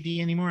with CBD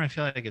anymore? I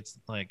feel like it's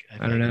like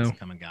I don't know. It's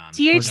come and gone.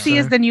 THC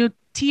is the new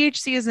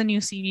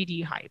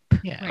CBD hype.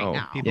 Yeah. Right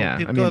now. People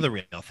I go mean, the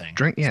real thing.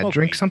 drink Smoke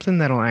drink weed. something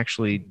that'll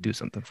actually do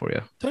something for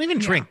you. Don't even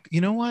Yeah. drink.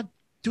 You know what?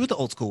 Do it the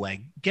old school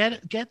way.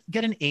 Get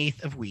an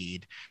eighth of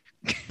weed,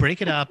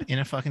 break it up in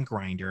a fucking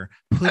grinder,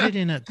 put it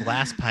in a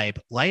glass pipe,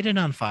 light it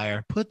on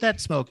fire, put that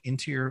smoke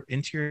into your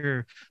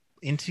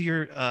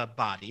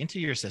body, into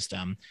your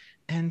system,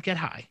 and get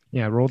high.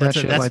 Yeah, roll that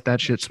shit, light that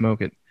shit,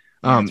 smoke it.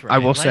 That's right. I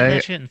will Light say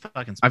that shit and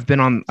fucking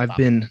I've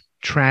been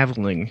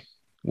traveling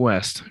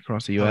west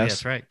across the US. Oh,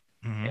 that's right.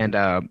 Mhm.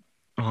 And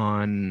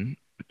on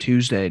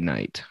Tuesday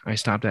night, I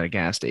stopped at a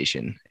gas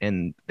station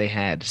and they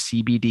had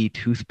CBD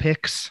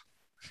toothpicks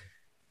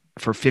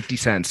for 50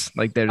 cents.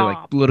 Like they're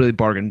like literally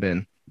bargain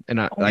bin.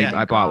 And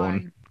I bought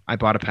one. I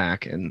bought a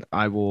pack and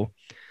I will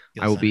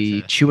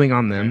be chewing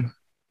on them.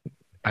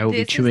 I will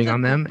be chewing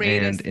on them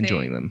and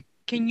enjoying them.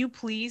 Can you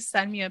please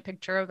send me a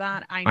picture of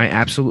that? I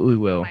absolutely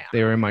will.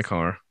 They are in my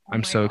car.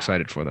 I'm so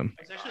excited for them.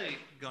 I was actually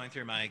going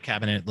through my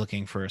cabinet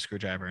looking for a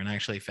screwdriver, and I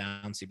actually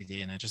found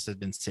CBD, and I just had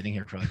been sitting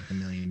here for like a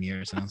million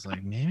years, and I was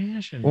like, maybe I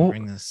should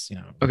bring this.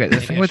 Okay.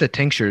 The thing with the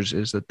tinctures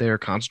is that they're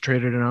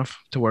concentrated enough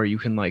to where you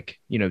can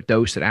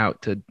dose it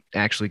out to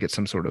actually get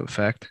some sort of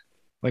effect.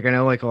 Like I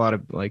know like a lot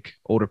of like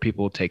older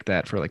people take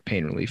that for like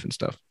pain relief and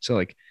stuff. So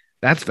like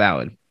that's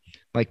valid.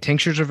 Like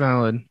tinctures are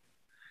valid.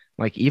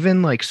 Like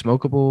even like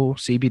smokable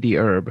CBD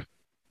herb,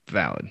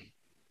 valid.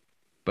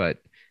 But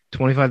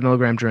 25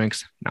 milligram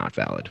drinks, not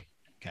valid.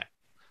 Okay.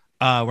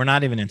 We're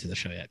not even into the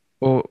show yet.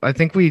 Well, I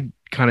think we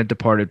kind of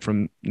departed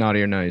from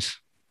Naughty or Nice.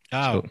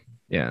 Oh, so,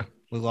 yeah.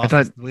 I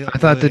thought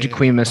the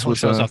Jaquimus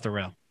was off the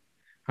rail.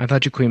 I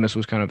thought Jaquimus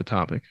was kind of a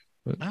topic.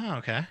 But... Oh,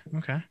 okay.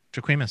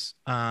 Jaquimus.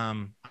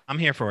 I'm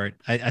here for it.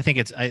 I think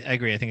I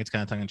agree. I think it's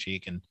kind of tongue in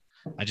cheek, and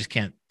I just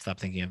can't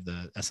stop thinking of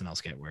the SNL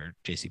skit where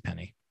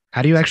JCPenney.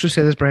 How do you actually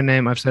say this brand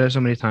name? I've said it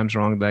so many times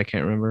wrong that I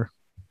can't remember.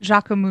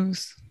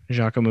 Jacquemus.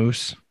 Yeah.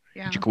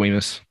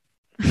 Jaquimus.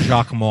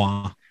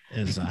 Jacquemus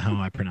is how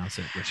I pronounce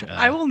it. Which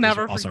I will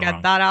never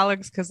forget that,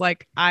 Alex, because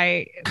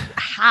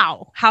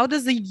how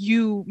does the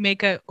U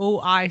make a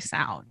OI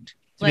sound?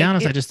 To be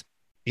honest, I just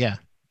really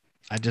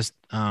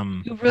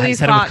I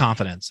said it with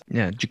confidence.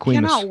 Yeah, Jaquimus. I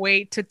cannot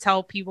wait to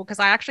tell people because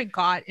I actually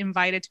got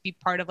invited to be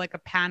part of like a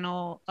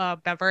panel,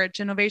 beverage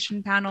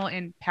innovation panel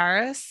in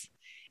Paris,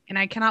 and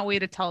I cannot wait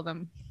to tell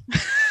them.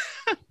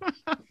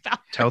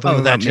 Tell them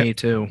about me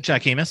too.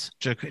 Jaquimus.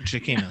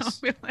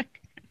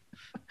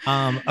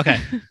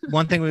 Okay.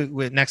 One thing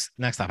we next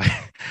topic.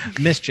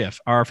 Mischief,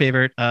 our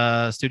favorite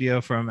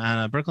studio from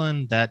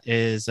Brooklyn that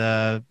is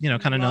kind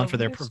of known for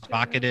their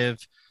provocative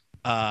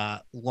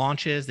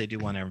launches. They do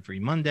one every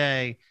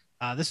Monday.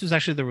 This was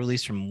actually the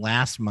release from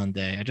last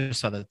Monday. I just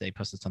saw that they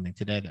posted something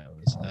today that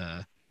was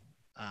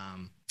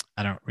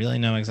I don't really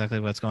know exactly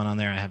what's going on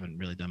there. I haven't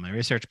really done my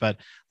research, but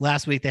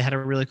last week they had a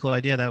really cool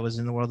idea that was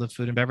in the world of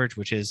food and beverage,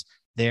 which is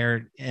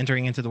they're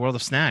entering into the world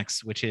of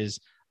snacks, which is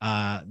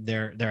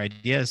their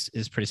idea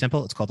is pretty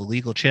simple. It's called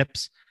Illegal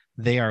Chips.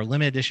 They are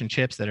limited edition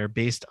chips that are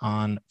based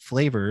on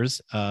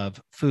flavors of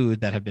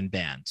food that have been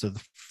banned. So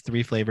the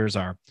 3 flavors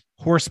are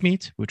horse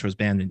meat, which was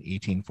banned in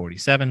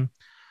 1847,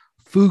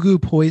 fugu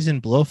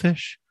poison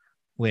blowfish,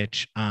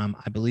 which I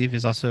believe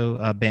is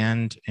also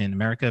banned in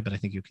America, but I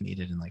think you can eat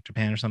it in like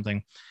Japan or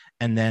something.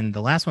 And then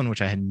the last one,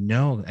 which I had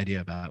no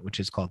idea about, which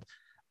is called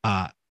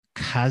uh,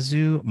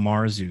 Kazu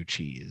Marzu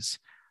cheese,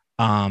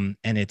 and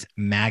it's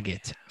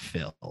maggot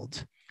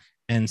filled.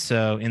 And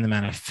so in the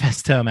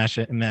manifesto,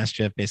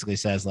 Mischief basically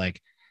says like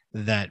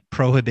that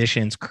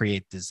prohibitions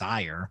create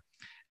desire,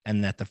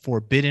 and that the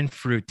forbidden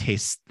fruit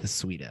tastes the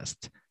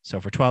sweetest. So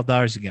for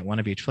 $12, you get one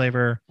of each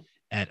flavor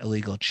at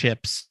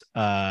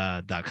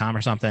illegalchips.com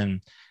or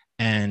something.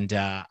 And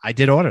I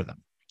did order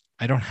them.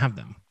 I don't have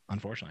them,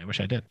 unfortunately. I wish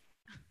I did.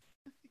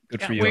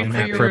 Good for you. Wait I'm for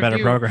happy your for a better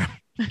review. program.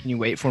 Can you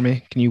wait for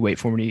me? Can you wait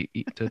for me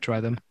to try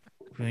them?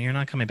 Well, you're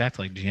not coming back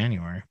to like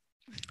January.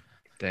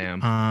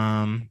 Damn.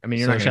 I mean,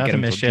 you're so not shout gonna out get to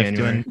them till Mischief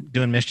January.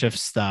 doing Mischief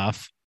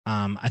stuff.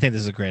 I think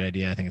this is a great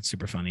idea. I think it's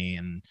super funny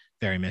and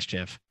very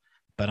Mischief.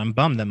 But I'm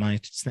bummed that my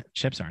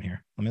chips aren't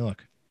here. Let me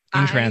look.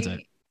 In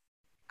transit.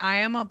 I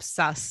am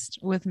obsessed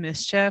with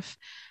Mischief.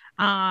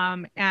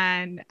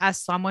 And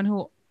as someone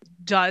who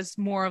does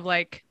more of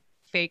like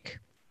fake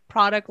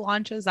product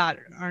launches that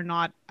are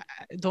not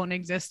don't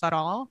exist at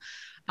all,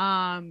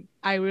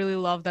 I really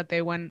love that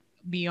they went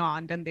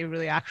beyond and they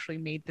really actually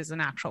made this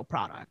an actual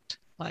product.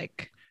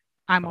 Like,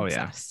 I'm Oh,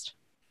 yeah. obsessed.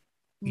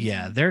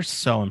 Yeah, they're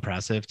so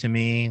impressive to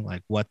me,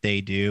 like what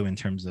they do in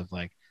terms of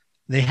like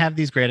they have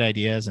these great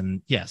ideas.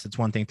 And yes, it's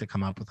one thing to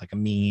come up with like a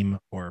meme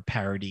or a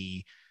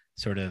parody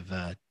sort of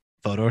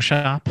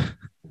Photoshop.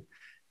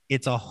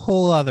 It's a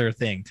whole other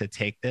thing to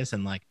take this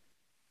and like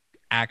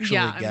actually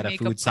Yeah, and get a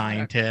make a food product.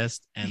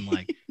 scientist and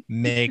like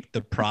make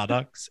the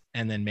products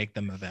and then make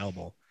them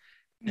available.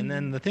 And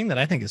then Mhm. the thing that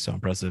I think is so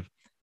impressive,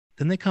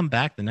 then they come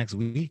back the next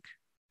week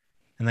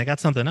and they got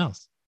something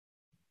else.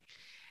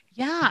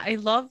 Yeah, I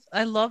love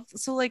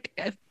so like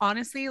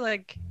honestly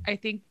like I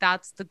think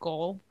that's the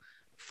goal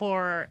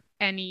for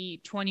any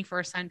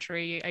 21st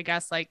century, I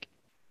guess, like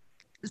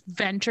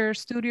venture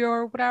studio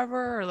or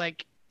whatever, or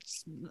like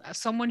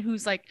someone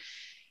who's like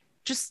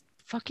just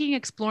fucking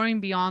exploring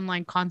beyond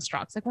like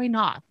constructs. Like, why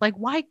not? Like,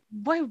 why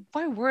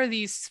were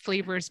these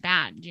flavors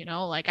banned? You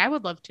know, like I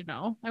would love to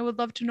know. I would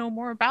love to know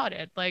more about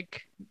it.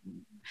 Like,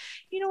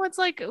 you know, it's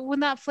like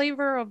when that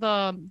flavor of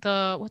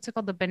the what's it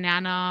called, the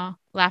banana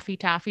Laffy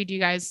Taffy.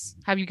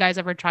 Have you guys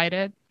ever tried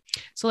it?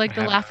 So like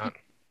I the have Laffy not.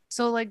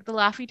 so like the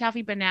Laffy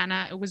Taffy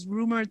banana, it was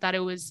rumored that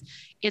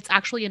it's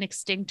actually an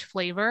extinct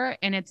flavor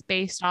and it's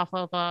based off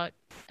of a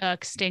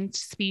extinct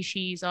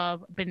species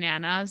of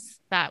bananas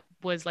that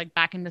was like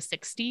back in the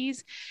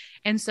 60s.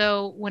 And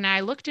so when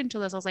I looked into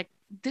this, I was like,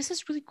 this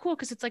is really cool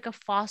because it's like a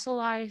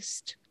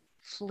fossilized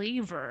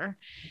flavor.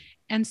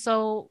 And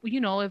so, you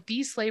know, if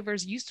these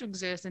flavors used to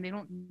exist and they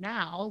don't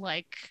now,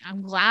 like,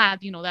 I'm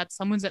glad, you know, that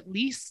someone's at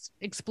least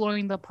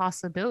exploring the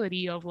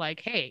possibility of like,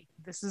 hey,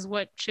 this is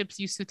what chips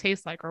used to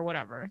taste like or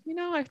whatever. You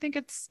know, I think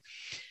it's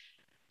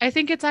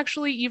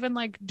actually even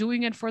like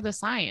doing it for the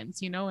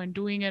science, you know, and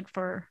doing it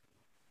for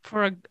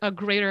a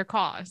greater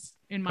cause,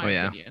 in Oh, my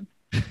yeah. opinion.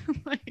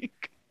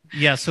 Like,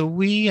 Yeah, so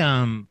we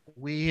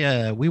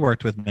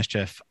worked with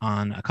Mischief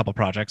on a couple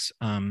projects,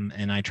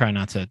 and I try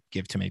not to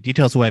give too many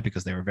details away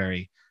because they were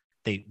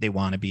they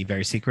want to be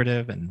very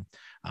secretive, and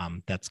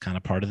that's kind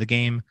of part of the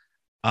game.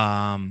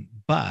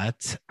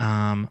 But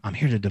I'm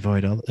here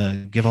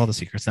to give all the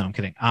secrets. No, I'm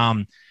kidding.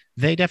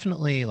 They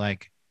definitely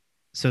like,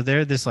 so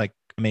they're this like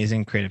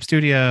amazing creative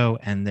studio,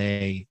 and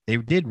they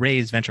did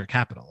raise venture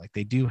capital. Like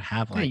they do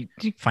have Yeah, like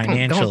don't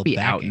financial be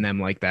outing backing. them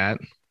like that.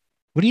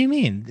 What do you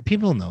mean?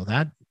 People know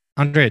that.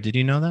 Andrea, did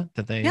you know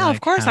that they yeah, of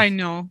like course have? I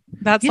know.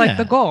 That's like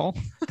the Yeah, goal.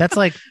 that's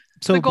like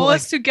so. The But goal like,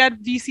 is to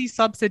get VC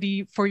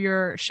subsidy for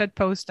your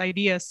shitpost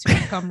ideas to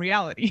become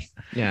reality.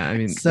 Yeah, I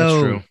mean, that's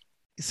true.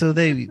 so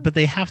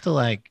they have to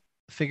like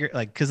figure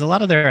like because a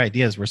lot of their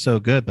ideas were so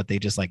good, but they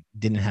just like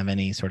didn't have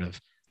any sort of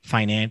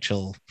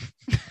financial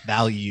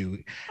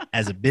value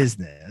as a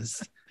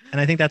business. And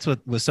I think that's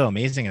what was so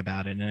amazing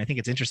about it. And I think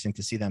it's interesting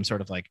to see them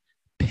sort of like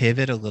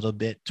pivot a little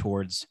bit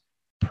towards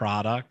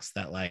products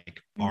that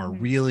like are Mhm.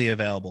 really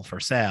available for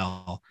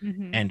sale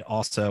Mhm. and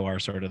also are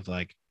sort of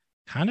like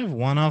kind of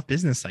one-off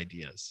business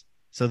ideas.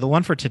 So the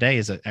one for today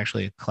is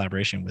actually a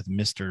collaboration with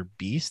Mr.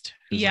 Beast,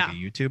 who's Yeah. like a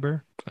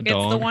YouTuber. A It's the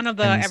dog. one of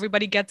the And-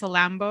 everybody gets a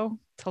Lambo.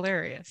 It's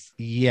hilarious.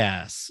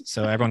 Yes.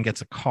 So everyone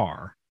gets a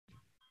car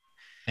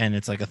and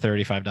it's like a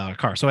 $35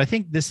 car. So I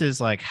think this is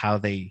like how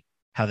they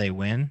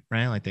win,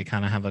 right? Like they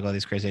kind of have like all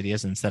these crazy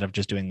ideas. Instead of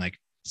just doing like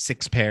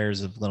 6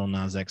 pairs of Little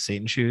Nas X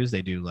Satan shoes,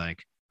 they do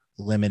like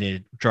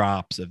limited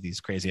drops of these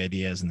crazy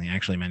ideas and they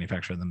actually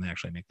manufacture them, they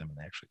actually make them, and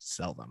they actually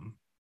sell them.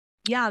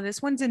 Yeah,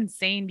 this one's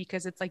insane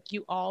because it's like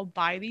you all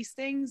buy these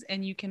things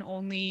and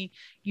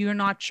you're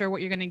not sure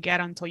what you're going to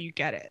get until you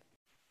get it.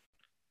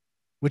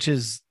 Which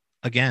is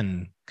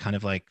again kind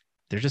of like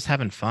they're just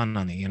having fun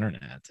on the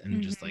internet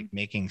and just Mhm. like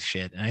making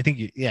shit. And I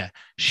think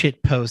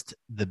shit post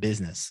the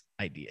business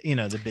idea,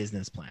 the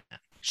business plan.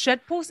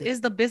 Shitpost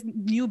is the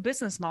new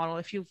business model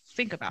if you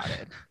think about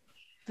it.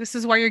 This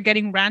is why you're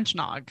getting Ranch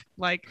Nog.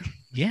 Like,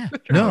 Yeah.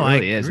 No, No, it I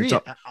really is. agree.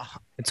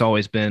 It's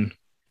always been.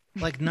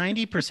 Like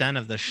 90%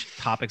 of the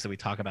topics that we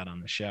talk about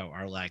on the show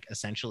are like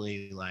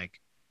essentially like,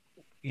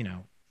 I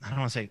don't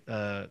want to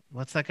say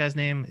what's that guy's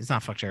name? It's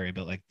not Fuck Jerry,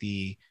 but like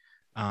the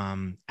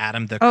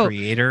Adam the Oh,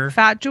 creator.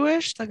 Fat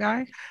Jewish, the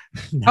guy.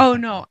 No. Oh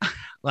no.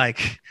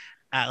 Like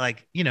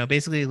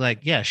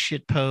basically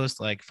shit post,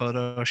 like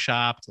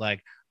photoshopped,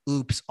 like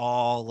oops,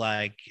 all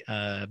like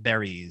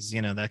berries,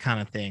 that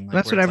kind of thing. Like,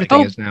 That's what it's everything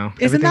like, is now.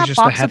 Isn't Everything's that just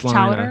box a of headline,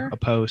 chowder? a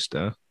post.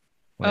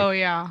 Oh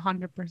yeah,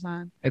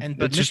 100%. But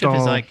it's just Mischief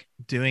is all like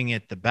doing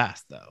it the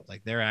best though.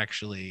 Like they're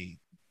actually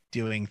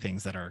doing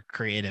things that are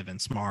creative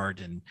and smart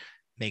and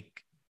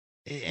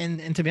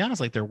and to be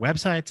honest, like their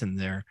websites and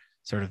their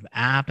sort of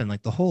app and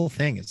like the whole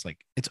thing is like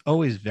it's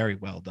always very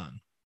well done.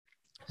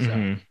 So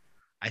Mhm.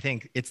 I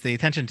think it's the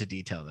attention to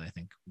detail that I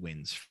think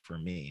wins for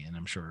me, and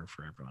I'm sure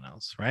for everyone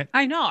else, right?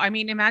 I know. I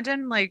mean,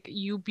 imagine like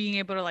you being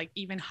able to like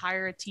even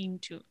hire a team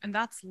to, and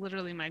that's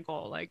literally my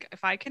goal. Like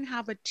if I can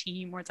have a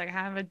team where it's like I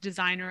have a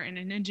designer and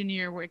an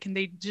engineer where can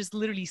they just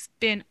literally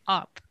spin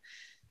up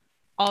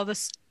all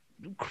this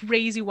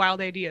crazy wild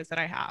ideas that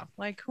I have.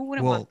 Like who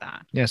wouldn't want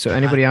that? Yeah. So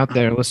anybody out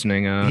there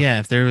listening, yeah,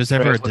 if there was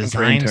ever a Andrea's looking for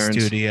design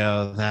interns.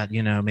 studio that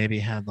maybe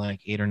had like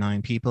 8 or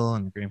 9 people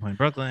in Greenpoint,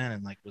 Brooklyn,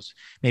 and like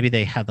maybe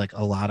they had like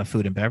a lot of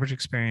food and beverage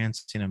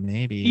experience,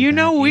 maybe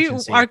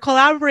our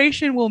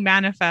collaboration will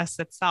manifest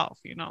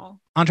itself.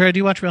 Andrea, do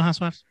you watch Real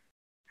Housewives?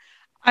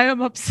 I am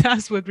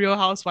obsessed with Real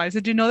Housewives.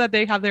 Did you know that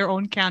they have their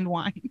own canned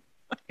wine?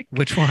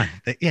 Which one?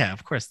 Yeah,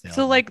 of course.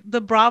 So like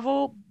the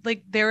Bravo,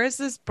 like there is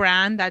this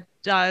brand that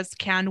does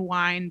canned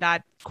wine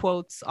that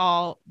quotes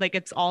all, like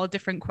it's all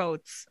different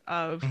quotes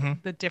of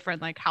the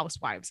different like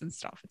housewives and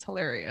stuff. It's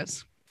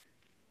hilarious.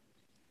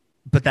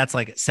 But that's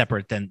like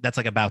separate that's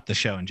like about the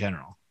show in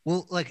general.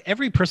 Well, like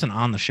every person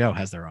on the show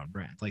has their own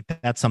brand. Like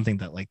that's something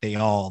that like they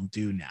all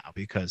do now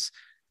because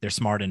they're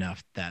smart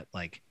enough that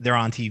like they're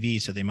on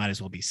TV, so they might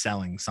as well be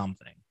selling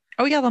something.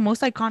 Oh yeah, the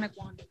most iconic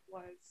one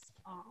was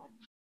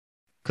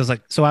because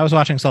like so I was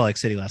watching Salt Lake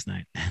City last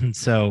night, and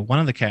so one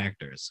of the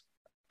characters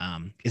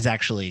is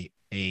actually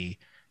her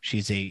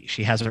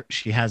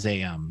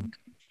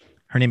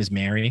name is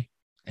Mary,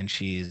 and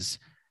she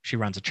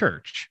runs a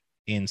church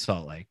in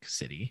Salt Lake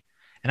City,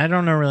 and I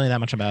don't know really that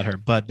much about her,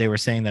 but they were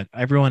saying that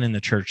everyone in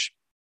the church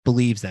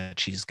believes that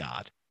she's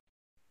God.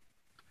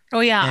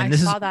 Oh yeah, I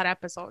saw that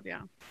episode.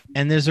 Yeah,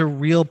 and there's a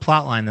real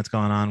plot line that's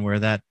going on where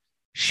that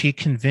she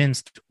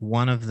convinced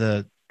one of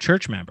the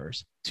church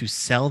members to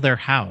sell their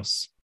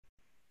house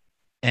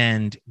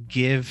and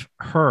give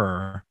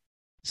her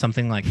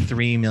something like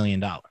 $3 million.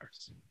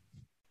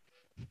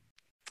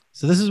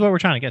 So this is what we're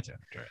trying to get to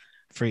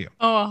for you.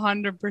 Oh,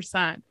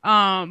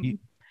 100%.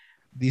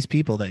 These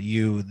people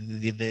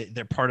that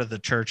they're part of the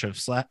church of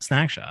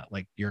Snack Shot,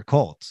 like your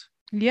cult.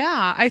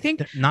 Yeah, I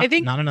think not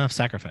enough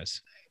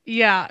sacrifice.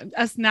 Yeah,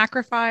 a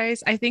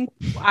sacrifice. I think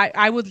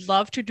I would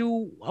love to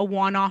do a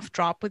one-off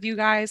drop with you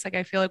guys. Like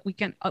I feel like we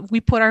can we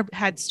put our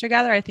heads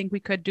together. I think we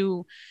could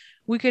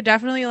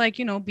definitely like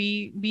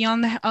be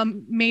on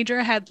the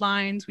major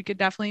headlines. We could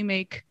definitely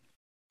make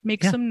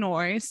some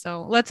noise.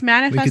 So let's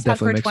manifest that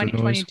for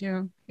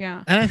 2022.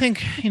 Yeah. And I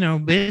think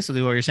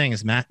basically what you're saying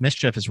is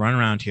Mischief is running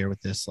around here with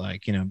this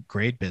like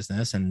great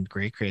business and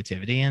great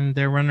creativity, and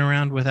they're running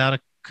around without a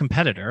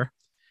competitor.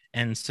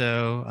 And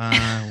so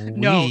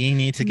we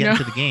need to get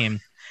into the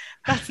game.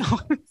 That's not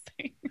what I'm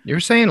saying.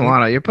 You're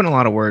putting a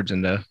lot of words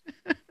into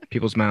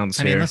people's mouths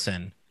here. I mean,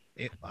 listen,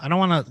 I don't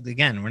want to,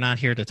 again, we're not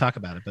here to talk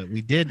about it, but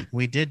we did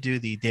do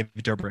the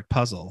David Dobrik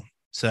puzzle.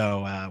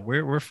 So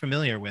we're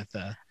familiar with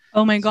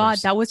oh my God,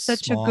 that was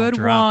such a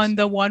good one.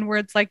 The one where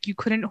it's like you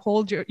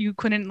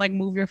couldn't like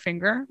move your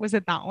finger. Was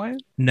it that one?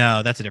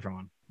 No, that's a different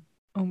one.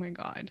 Oh my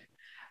God.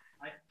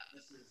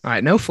 All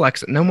right, no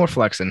more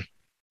flexing.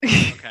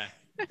 Okay.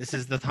 This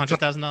is the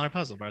 $100,000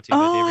 puzzle brought to you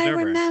by David Dobrik.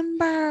 I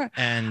remember.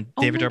 And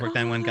David Dobrik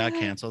then got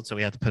canceled, so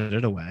we had to put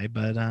it away.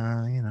 But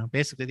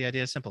basically the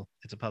idea is simple.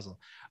 It's a puzzle.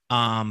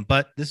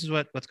 But this is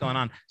what's going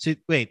on. So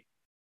wait,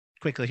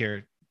 quickly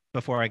here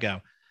before I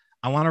go,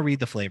 I want to read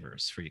the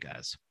flavors for you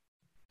guys.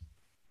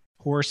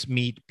 Horse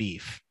meat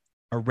beef,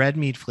 a red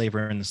meat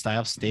flavor in the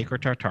style of steak or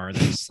tartare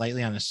that is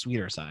slightly on the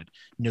sweeter side.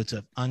 Notes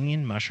of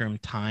onion, mushroom,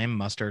 thyme,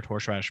 mustard,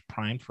 horseradish,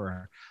 primed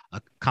for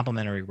a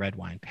complementary red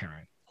wine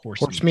pairing.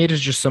 Horse meat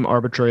is just some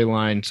arbitrary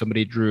line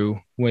somebody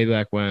drew way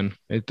back when.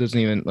 It doesn't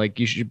even like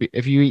you should be.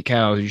 If you eat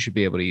cows, you should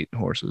be able to eat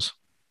horses.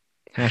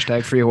 #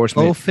 free horse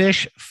meat.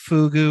 Bowfish,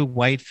 fugu,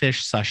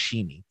 whitefish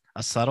sashimi.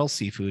 A subtle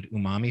seafood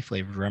umami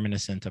flavored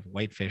reminiscent of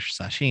whitefish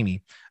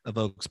sashimi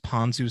evokes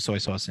ponzu, soy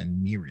sauce,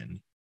 and mirin.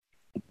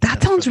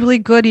 That sounds really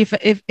good if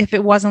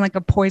it wasn't like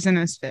a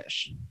poisonous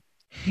fish.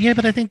 Yeah,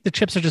 but I think the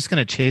chips are just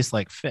going to taste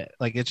like fit.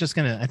 Like it's just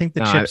going to. I think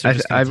the chips.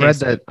 I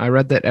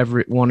read that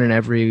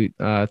every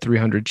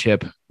 300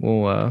 chip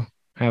will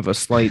have a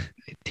slight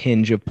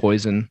tinge of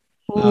poison.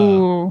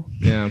 Ooh,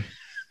 yeah,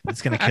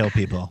 it's going to kill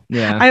people.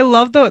 Yeah, I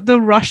love the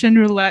Russian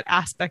roulette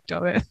aspect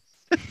of it.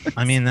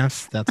 I mean,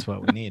 that's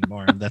what we need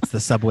more. That's the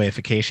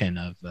subwayification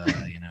of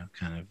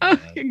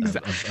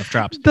of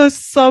drops. The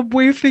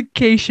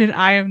subwayification.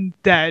 I am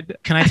dead.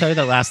 Can I tell you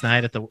that last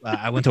night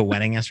I went to a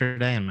wedding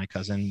yesterday, and my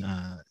cousin.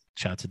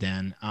 Shout out to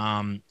Dan.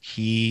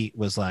 He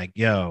was like,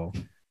 yo,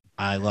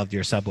 I loved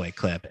your Subway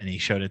clip, and he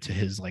showed it to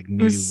his like It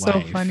new was so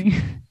wife, funny.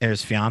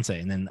 his fiance,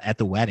 and then at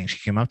the wedding, she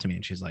came up to me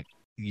and she's like,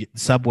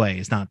 "Subway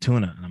is not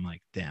tuna," and I'm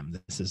like, "Damn,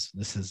 this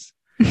is,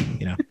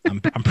 you know,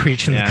 I'm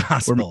preaching the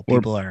gospel.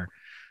 People are,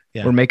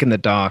 we're making the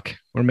doc.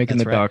 We're making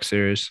That's the right. doc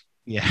series.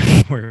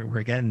 Yeah,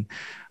 we're getting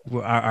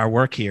our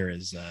work here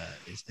is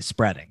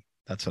spreading.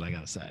 That's what I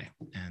gotta say.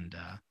 And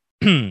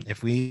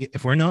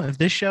if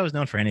this show is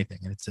known for anything,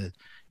 and it's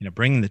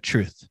bringing the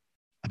truth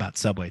about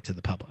Subway to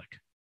the public,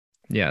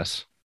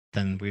 yes,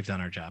 then we've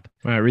done our job.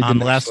 All right, read the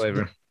next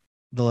flavor.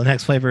 The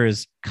next flavor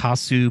is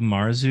Kasu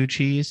Marzu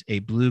cheese, a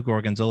blue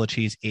gorgonzola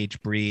cheese,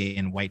 aged brie,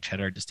 and white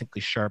cheddar,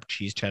 distinctly sharp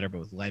cheese cheddar, but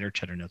with lighter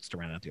cheddar notes to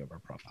round out the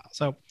overall profile.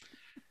 So,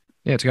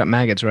 yeah, it's got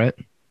maggots, right?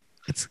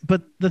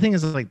 But the thing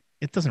is, like,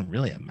 it doesn't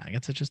really have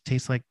maggots. It just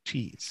tastes like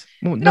cheese.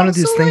 Well, none of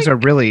these things are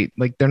really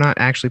like, they're not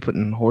actually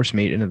putting horse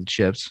meat into the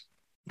chips.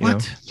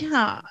 What?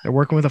 Yeah. They're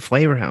working with a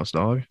flavor house,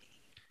 dog.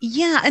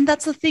 Yeah, and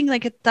that's the thing.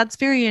 Like, that's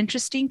very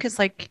interesting because,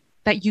 like,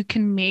 that you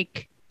can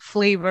make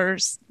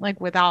flavors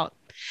like without,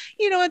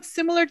 it's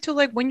similar to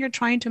like when you're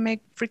trying to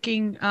make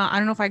freaking. I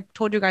don't know if I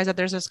told you guys that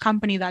there's this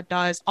company that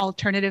does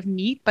alternative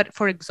meat, but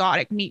for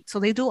exotic meat. So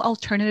they do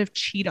alternative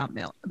cheetah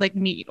milk, like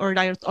meat, or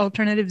like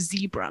alternative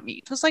zebra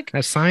meat. So it's like,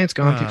 has science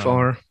gone too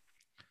far?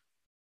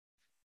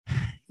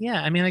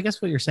 Yeah, I mean, I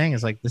guess what you're saying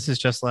is like this is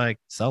just like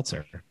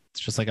seltzer. It's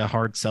just like a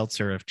hard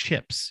seltzer of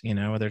chips,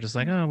 where they're just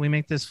like, oh, we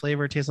make this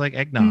flavor taste like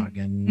eggnog,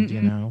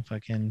 and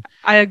fucking.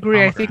 I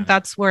agree. I think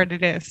that's where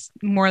it is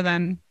more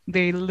than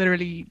they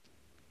literally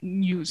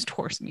used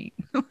horse meat.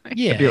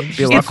 Yeah,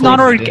 it's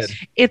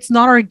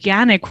not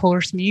organic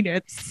horse meat.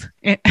 It's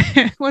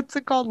what's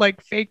it called?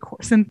 Like fake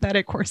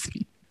synthetic horse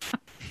meat.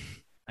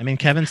 I mean,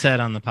 Kevin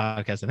said on the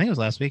podcast, I think it was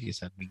last week, he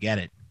said, "We get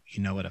it.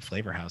 You know what a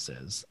flavor house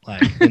is."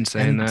 Like,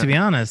 insane. To be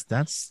honest,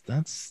 that's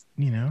that's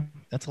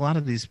a lot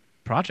of these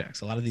projects,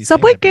 a lot of these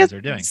Subway gets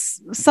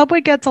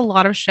a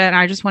lot of shit. And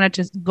I just wanted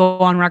to go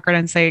on record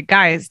and say,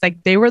 guys,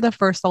 like they were the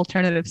first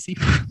alternative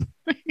seafood.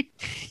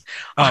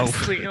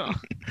 Honestly,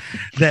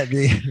 that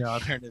the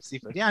alternative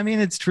seafood. Yeah, I mean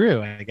it's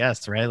true, I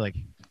guess, right? Like,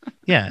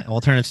 yeah,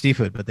 alternative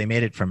seafood, but they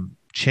made it from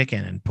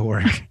chicken and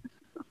pork,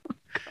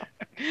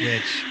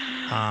 which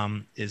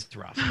is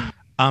rough.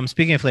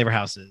 Speaking of flavor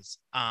houses,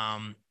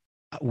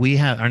 we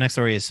have our next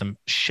story is some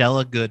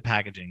Shella Good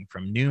packaging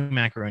from new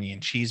macaroni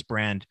and cheese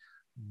brand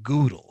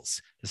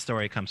Goodles. The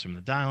story comes from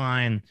the Die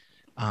Line.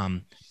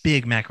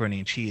 Big Macaroni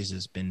and Cheese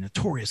has been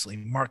notoriously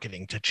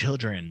marketing to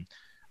children.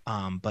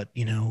 But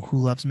who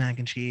loves mac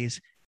and cheese?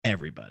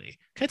 Everybody.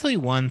 Can I tell you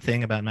one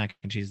thing about mac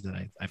and cheese that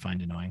I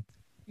find annoying?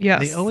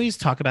 Yes. They always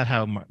talk about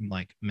how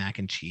like mac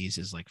and cheese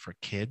is like for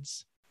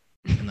kids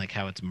and like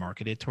how it's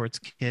marketed towards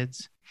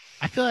kids.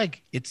 I feel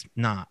like it's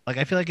not. Like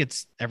I feel like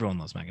it's everyone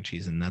loves mac and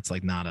cheese, and that's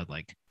like not a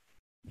like.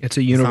 It's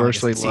a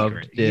universally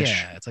loved dish.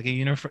 Yeah, it's like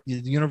a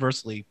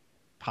universally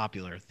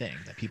popular thing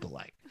that people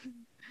like.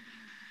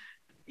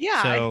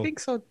 Yeah, I think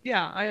so.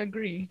 Yeah, I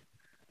agree.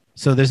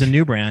 So there's a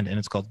new brand and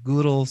it's called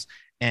Goodles.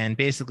 And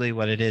basically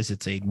what it is,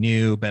 it's a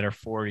new, better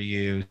for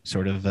you,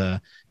 sort of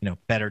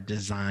better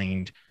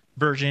designed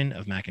version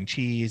of mac and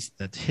cheese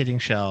that's hitting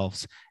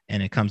shelves.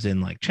 And it comes in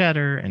like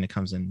cheddar and it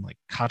comes in like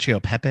cacio e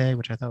pepe,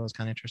 which I thought was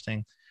kind of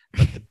interesting.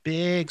 But the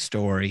big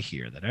story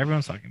here that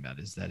everyone's talking about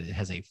is that it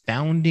has a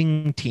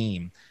founding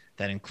team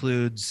that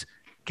includes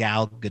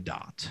Gal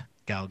Gadot.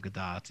 Gal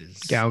Gadot is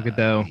Gal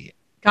Gadot.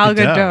 Gal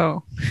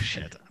Gadot.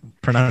 Shit,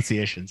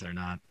 pronunciations are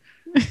not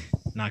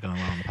going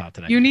well on the pod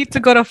today. You need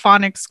to go to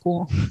phonics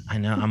school. I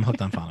know, I'm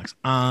hooked on phonics.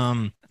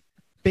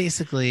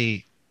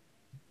 Basically,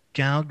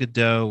 Gal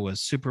Gadot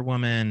was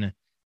Superwoman,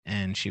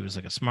 and she was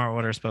like a Smart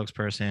Water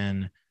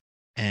spokesperson,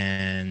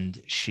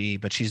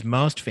 but she's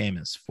most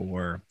famous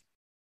for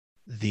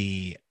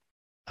the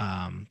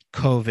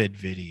COVID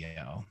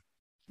video.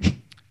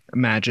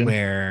 Imagine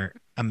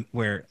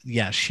where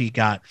she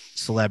got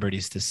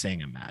celebrities to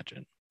sing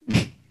Imagine.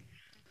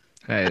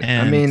 Hey,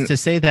 and I mean, to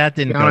say that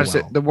didn't go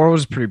well. The world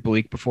was pretty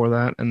bleak before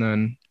that, and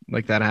then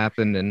like that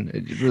happened, and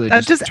it really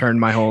just turned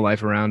my whole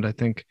life around. I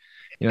think,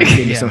 it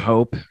gave me some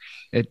hope.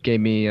 It gave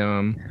me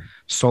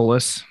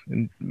solace,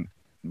 and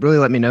really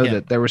let me know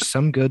that there was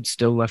some good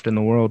still left in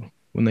the world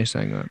when they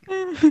sang that.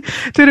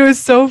 Dude, it was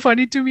so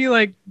funny to me,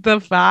 like the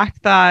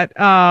fact that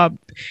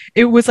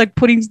it was like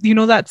putting,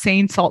 that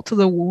saying "salt to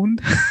the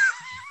wound."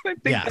 I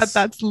think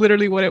that's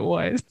literally what it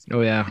was. Oh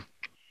yeah,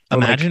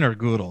 Imagine or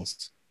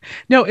Goodles.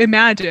 No,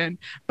 Imagine.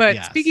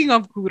 But speaking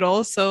of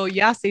Goodles, so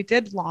yes, they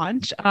did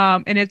launch.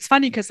 And it's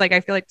funny because like I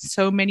feel like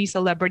so many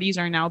celebrities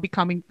are now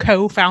becoming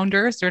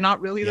co-founders. They're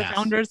not really the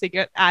founders. They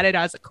get added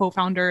as a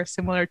co-founder,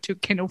 similar to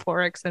Kindle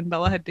Forex and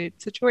Bella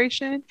Hadid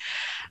situation,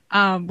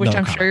 which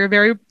I'm sure you're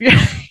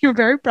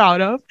very proud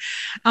of.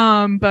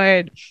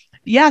 But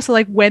yeah, so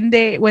like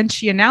when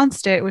she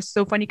announced it, it was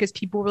so funny because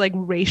people were like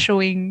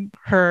ratioing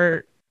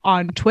her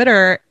on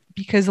Twitter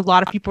because a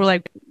lot of people are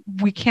like,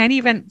 we can't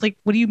even like,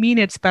 what do you mean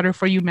it's better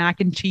for you mac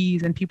and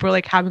cheese? And people are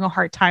like having a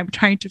hard time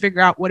trying to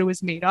figure out what it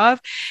was made of.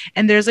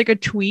 And there's like a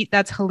tweet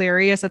that's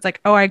hilarious. It's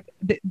like, oh,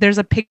 there's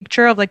a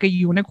picture of like a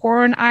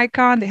unicorn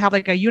icon. They have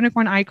like a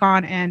unicorn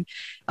icon and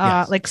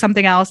like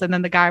something else. And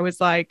then the guy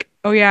was like,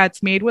 oh yeah,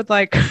 it's made with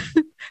like,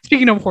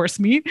 speaking of horse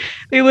meat,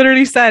 they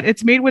literally said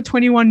it's made with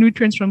 21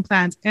 nutrients from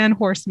plants and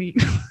horse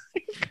meat.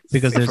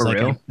 Because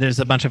there's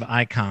a bunch of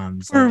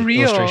icons,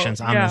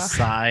 illustrations on the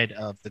side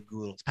of the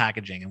Goodles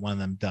packaging, and one of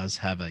them does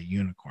have a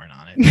unicorn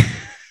on it.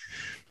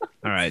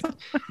 All right,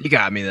 you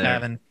got me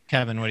there,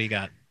 Kevin, what do you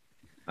got?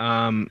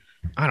 I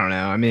don't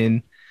know. I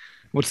mean,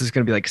 what's this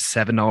going to be, like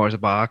 $7 a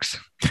box?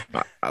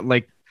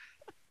 Like,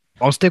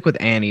 I'll stick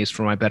with Annie's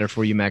for my better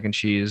for you mac and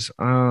cheese.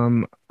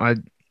 I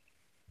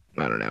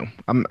don't know.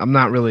 I'm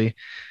not really.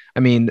 I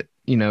mean,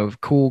 you know,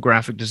 cool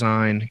graphic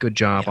design, good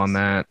job on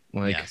that.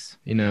 Like,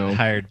 you know,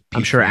 hired.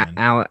 I'm sure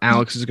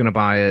Alex is gonna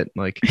buy it.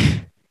 Like,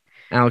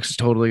 Alex is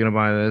totally gonna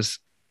buy this.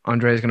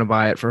 Andrea's gonna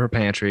buy it for her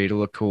pantry to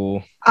look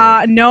cool.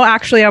 No,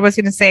 actually, I was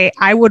gonna say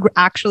I would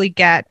actually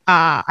get.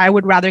 I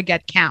would rather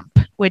get Camp,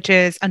 which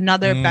is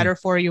another better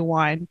for you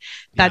one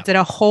that did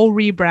a whole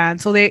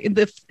rebrand. So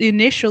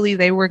initially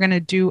they were gonna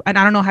do, and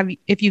I don't know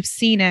if you've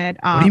seen it.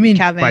 What do you mean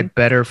Kevin, by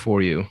better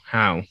for you?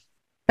 How?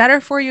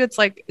 Better for you?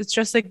 It's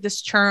just like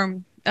this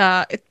term.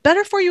 It's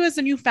better for you as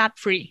a new fat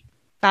free.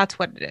 That's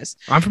what it is.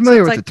 I'm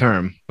familiar with the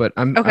term, but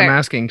I'm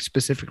asking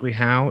specifically,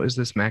 how is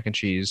this mac and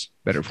cheese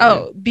better for you?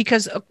 Oh,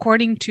 because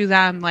according to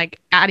them, like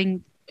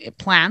adding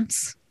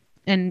plants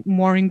and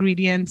more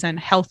ingredients and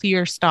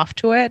healthier stuff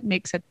to it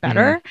makes it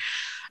better.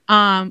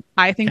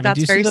 I think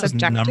that's very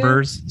subjective.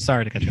 Numbers.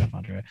 Sorry to cut you off,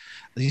 Andrea.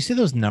 Do you see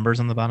those numbers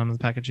on the bottom of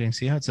the packaging?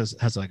 See how it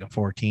has like a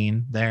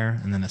 14 there,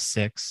 and then a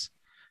 6,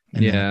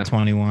 and then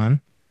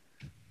 21.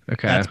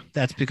 Okay,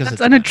 that's because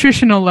it's a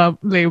nutritional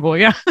label.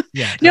 Yeah.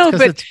 No,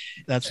 but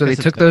that's so they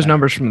took those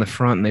numbers from the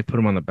front and they put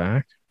them on the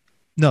back.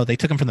 No, they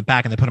took them from the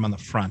back and they put them on the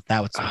front.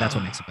 That's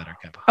what makes it better.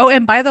 Oh,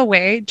 and by the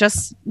way,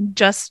 just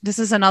this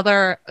is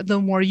another the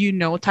more you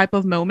know type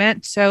of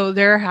moment. So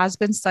there has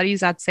been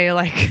studies that say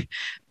like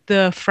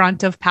the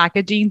front of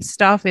packaging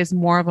stuff is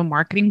more of a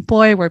marketing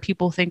ploy where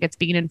people think it's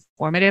being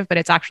informative, but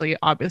it's actually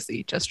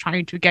obviously just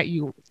trying to get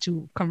you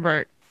to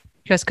convert.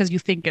 Just because you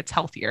think it's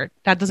healthier.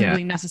 That doesn't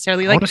really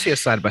necessarily I want to see a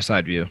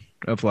side-by-side view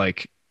of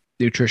like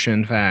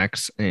nutrition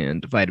facts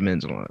and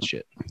vitamins and all that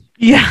shit.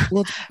 Yeah.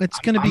 Well, it's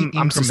going to be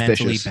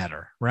incrementally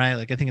better, right?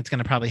 Like I think it's going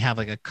to probably have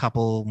like a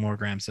couple more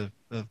grams of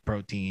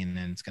protein,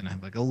 and it's going to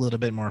have like a little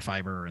bit more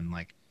fiber and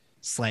like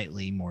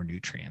slightly more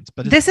nutrients.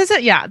 But this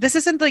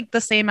isn't like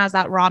the same as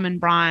that ramen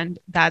brand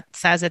that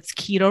says it's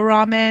keto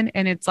ramen,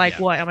 and it's like,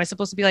 what am I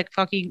supposed to be like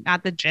fucking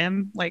at the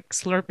gym like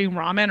slurping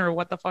ramen, or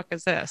what the fuck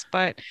is this?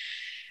 But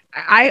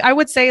I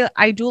would say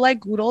I do like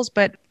Goodles,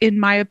 but in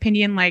my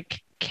opinion,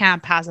 like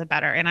Camp has it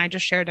better. And I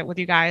just shared it with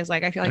you guys.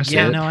 Like I feel like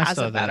Camp has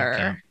it better.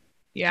 Camp.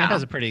 Yeah. Camp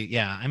has a pretty,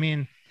 I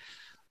mean,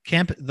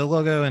 Camp, the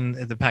logo and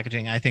the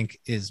packaging, I think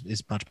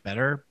is much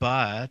better,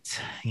 but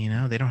you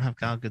know, they don't have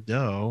Gal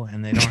Gadot,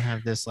 and they don't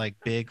have this like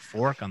big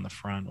fork on the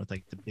front with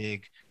like the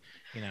big,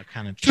 you know,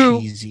 kind of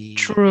cheesy.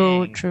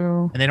 True.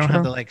 And they don't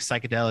have the like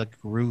psychedelic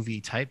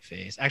groovy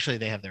typeface. Actually,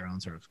 they have their own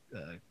sort of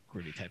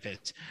groovy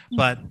typeface,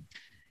 but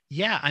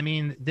yeah, I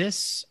mean,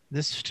 this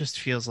just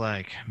feels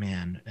like,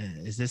 man,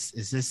 is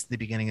this the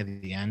beginning of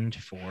the end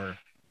for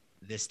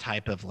this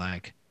type of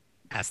like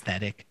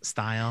aesthetic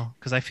style?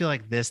 Because I feel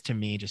like this to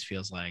me just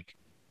feels like,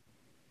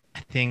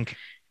 I think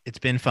it's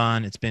been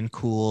fun, it's been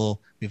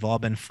cool, we've all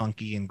been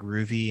funky and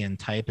groovy, and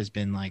type has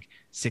been like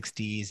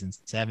 60s and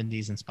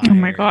 70s inspired. Oh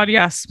my god,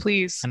 yes,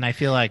 please. And I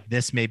feel like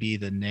this may be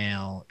the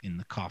nail in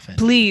the coffin.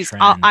 Please,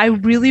 I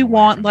really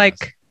want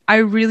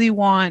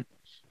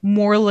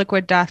more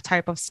Liquid Death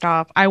type of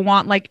stuff. I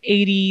want like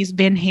 80s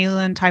Van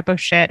Halen type of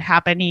shit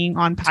happening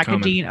on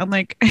packaging. I'm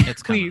like,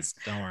 please,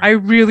 I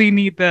really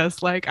need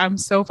this. Like, I'm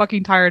so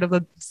fucking tired of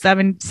the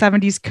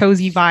 70s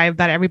cozy vibe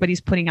that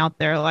everybody's putting out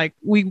there. Like,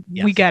 we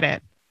get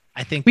it.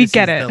 I think we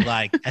get it.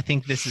 I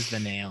think this is the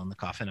nail in the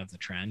coffin of the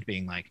trend,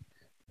 being like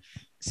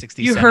 60s.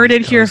 You heard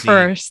it here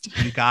first.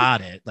 You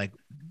got it. Like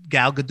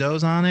Gal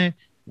Gadot's on it.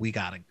 We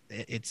got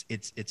it.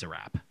 It's a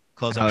wrap.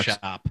 Close up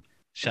shop.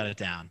 Shut it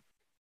down.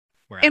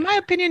 In my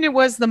opinion, it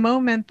was the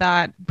moment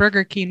that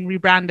Burger King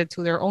rebranded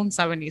to their own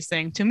 70s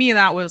thing. To me,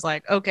 that was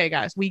like, okay,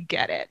 guys, we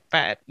get it.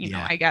 But, you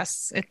know, I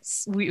guess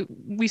it's we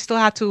still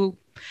had to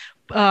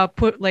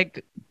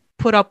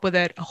put up with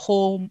it a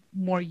whole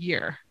more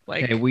year.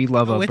 Like, hey, we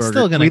love a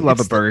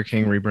Burger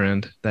King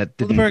rebrand that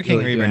didn't the Burger King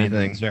really do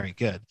anything. Is very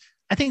good.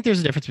 I think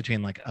there's a difference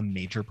between like a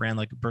major brand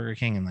like Burger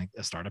King and like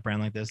a startup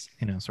brand like this.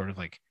 You know, sort of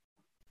like,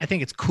 I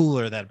think it's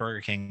cooler that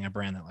Burger King, a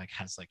brand that like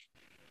has like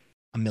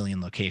a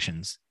million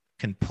locations,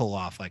 can pull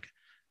off like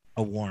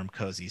a warm,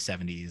 cozy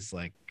 70s,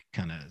 like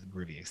kind of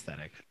groovy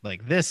aesthetic.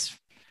 Like this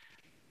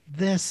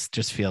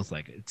just feels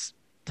like it's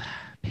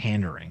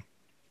pandering.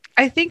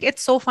 I think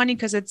it's so funny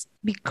because it's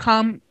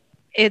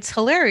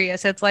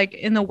hilarious. It's like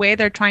in the way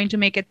they're trying to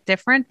make it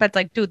different, but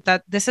like, dude,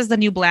 this is the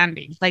new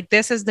blanding. Like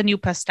this is the new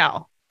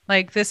pastel.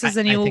 Like this is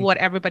I the new think- what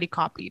everybody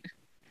copied.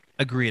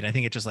 Agreed. I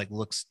think it just like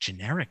looks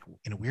generic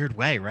in a weird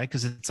way, right?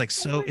 Because it's like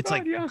Oh my it's God,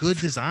 like yes. good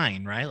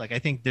design, right? Like I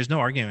think there's no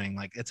arguing.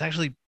 Like it's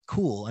actually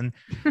cool. And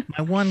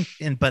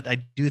but I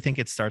do think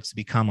it starts to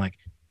become like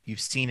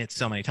you've seen it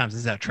so many times.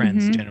 This is how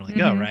trends Mhm, generally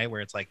go, mhm. right?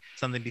 Where it's like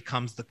something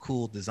becomes the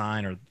cool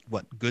design or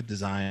what good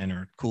design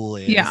or cool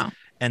is, Yeah.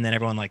 and then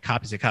everyone like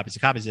copies it,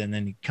 and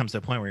then it comes to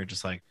a point where you're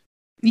just like,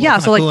 Yeah.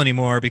 it's So not like cool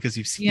anymore because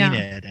you've seen Yeah.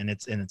 it and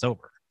it's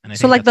over. And I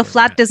so think like the that's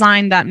where we're flat at.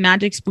 design that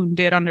Magic Spoon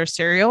did under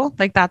cereal,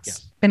 like that's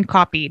Yes. been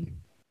copied.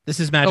 This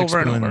is Magic over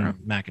and Spoon over.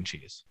 mac and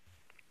cheese.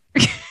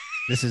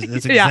 That's Yeah.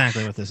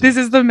 exactly what this This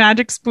is. is the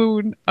Magic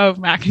Spoon of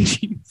mac and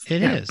cheese.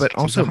 It Yeah, is. but It's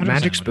also 100%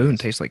 Magic what it Spoon is.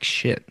 tastes like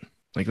shit.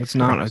 Like it's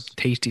not Gross. a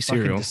tasty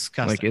Fucking cereal.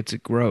 disgusting. Like it's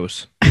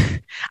gross.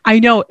 I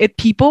know it.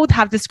 People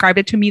have described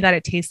it to me that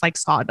it tastes like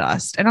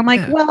sawdust, and I'm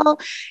like, Yeah. well,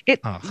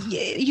 Ugh.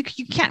 you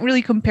can't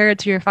really compare it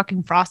to your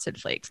fucking Frosted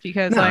Flakes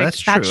because No, like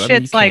that's that true. I mean,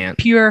 shit's you like can't.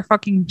 pure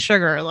fucking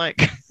sugar. Like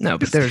No,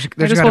 but just- there's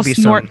might as got well to be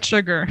snort some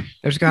sugar.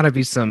 there's got to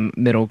be some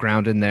middle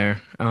ground in there.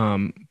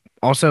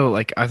 Also,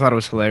 like I thought it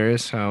was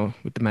hilarious how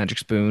with the Magic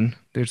Spoon,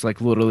 there's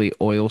like literally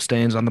oil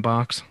stains on the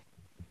box.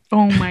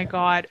 Oh my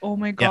god! Oh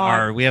my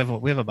god! Yeah, we have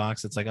a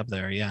box that's like up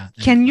there. Yeah.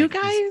 And Can you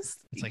like, guys?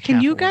 it's like Can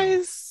half you oil.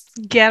 guys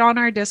get on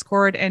our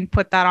Discord and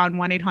put that on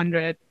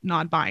 1-800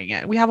 not buying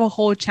it? We have a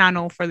whole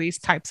channel for these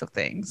types of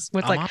things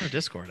with I'm like on our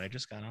Discord. I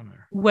just got on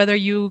there. whether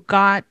you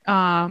got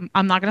I'm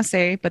not gonna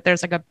say, but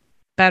there's like a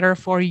better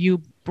for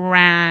you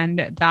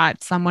brand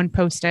that someone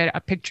posted a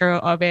picture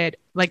of it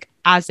like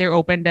as they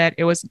opened it,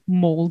 it was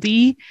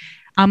moldy.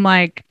 I'm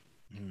like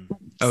Mm.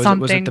 Oh, was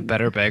something it the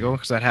Better Bagel?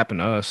 Because that happened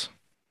to us.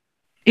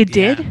 it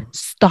did Yeah.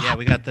 stop. Yeah,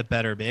 we got the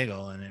Better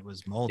Bagel and it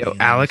was moldy. Yo, and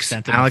then we Alex,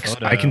 sent him a Alex,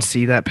 I can photo.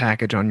 see that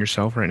package on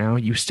yourself right now.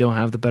 You still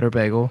have the Better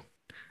Bagel.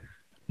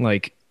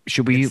 Like,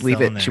 should we It's leave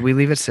still in it? there. Should we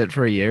leave it sit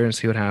for a year and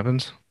see what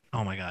happens?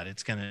 Oh my god,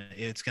 it's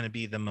gonna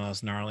be the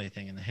most gnarly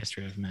thing in the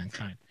history of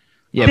mankind.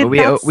 Yeah, But but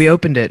that's- we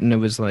opened it and it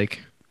was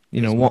like, you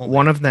It know, was moldy.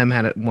 one of them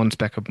had one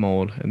speck of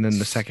mold, and then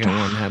the second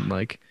one had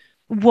like,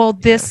 Well,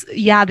 this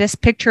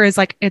picture is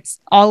like it's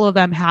all of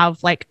them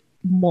have like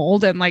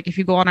mold, and like if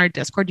you go on our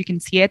Discord, you can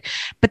see it.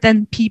 But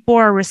then people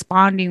are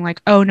responding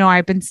like, "Oh no,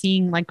 I've been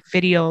seeing like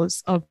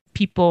videos of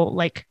people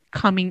like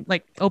coming,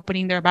 like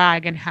opening their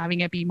bag and having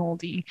it be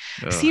moldy."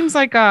 ugh. Seems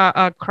like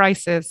a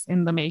crisis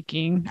in the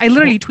making. I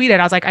literally tweeted,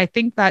 I was like, I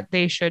think that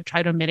they should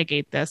try to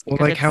mitigate this. Well,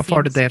 because like, it how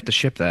far did seems- they have to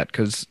ship that?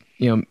 Because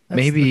you know, That's the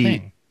maybe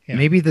thing. Yeah.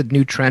 maybe the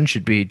new trend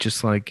should be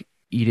just like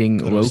eating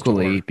Go to a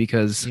locally store.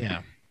 because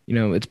Yeah. you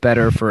know it's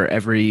better for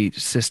every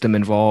system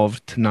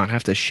involved to not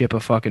have to ship a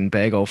fucking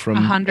bagel from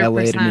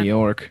LA to 100%. New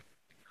York.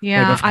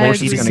 Yeah, of course I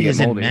it's agree. gonna DTC get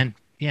isn't moldy. meant.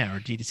 Yeah, or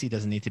DTC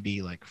doesn't need to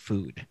be like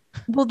food.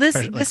 Well, this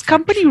Fresh- like this fresh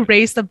company food.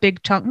 raised a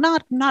big chunk.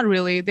 Not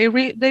really. They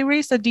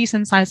raised a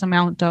decent sized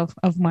amount of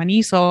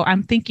money. So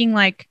I'm thinking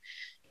like,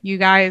 you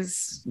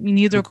guys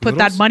need to Who, put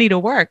that Goodles? money to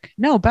work.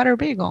 No, Better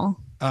Bagel.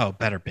 Oh,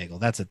 Better Bagel.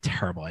 That's a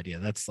terrible idea.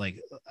 That's like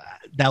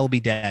that will be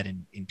dead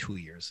in 2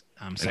 years.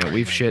 I'm I sorry. know,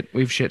 we've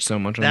like, shit so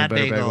much on that the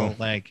Better bagel, Bagel.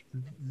 like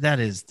that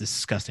is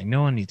disgusting.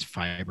 No one needs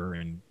fiber,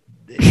 and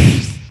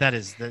it's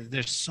just,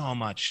 there's so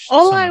much.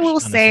 All so I much will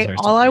say, unnecessary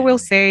all stuff I in will it.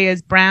 say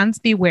is brands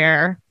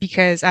beware,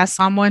 because as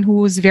someone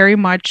who's very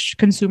much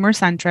consumer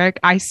centric,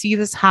 I see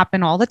this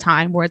happen all the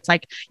time where it's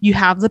like you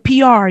have the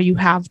PR, you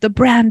have the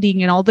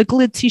branding and all the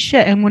glitzy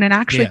shit. And when it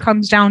actually Yeah.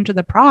 comes down to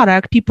the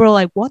product, people are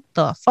like, what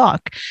the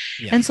fuck?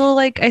 Yeah. And so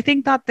like I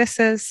think that this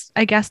is,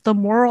 I guess, the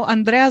moral,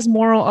 Andrea's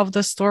moral of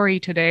the story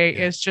today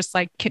Yeah. is just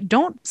like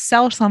don't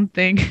sell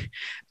something.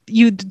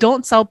 You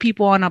don't sell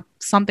people on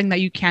something that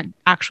you can't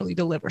actually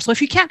deliver. So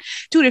if you can't,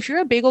 dude, if you're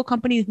a bagel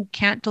company who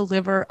can't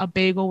deliver a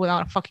bagel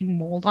without a fucking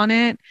mold on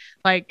it,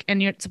 like,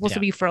 and you're supposed to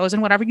Yeah. be frozen,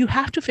 whatever, you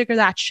have to figure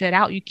that shit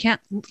out. You can't,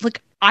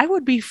 like, I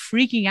would be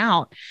freaking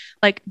out.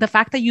 Like the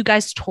fact that you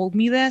guys told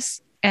me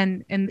this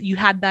and you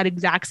had that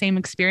exact same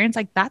experience,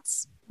 like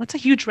that's a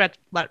huge red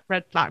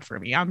flag for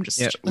me. I'm just,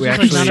 Yeah, This we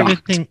is, like, not a actually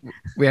good thing.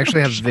 we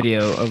actually have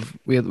video of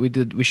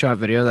we shot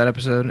video of that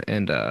episode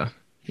and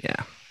yeah.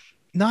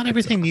 Not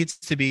everything needs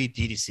to be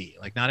DTC.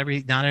 Like not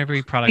every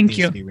product Thank needs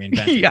you. to be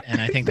reinvented. Yeah.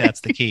 And I think that's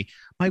the key.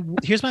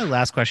 Here's my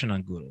last question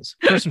on Goodles.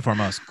 First and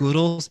foremost,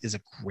 Goodles is a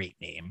great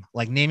name.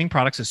 Like naming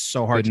products is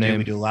so hard Good to do. name.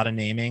 We do a lot of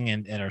naming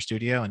in our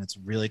studio, and it's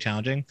really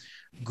challenging.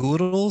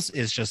 Goodles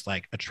is just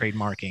like a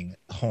trademarking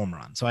home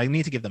run. So I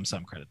need to give them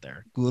some credit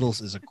there. Goodles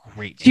is a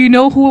great name. do you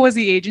know who was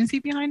the agency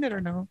behind it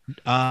or no?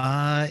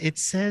 It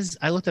says,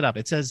 I looked it up.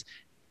 It says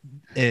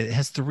it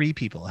has 3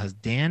 people. It has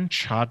Dan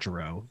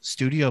Chodro,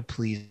 Studio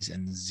Please,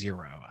 and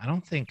Zero. I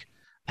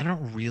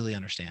don't really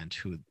understand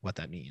what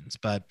that means,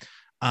 but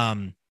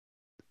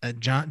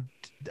John,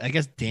 I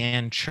guess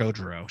Dan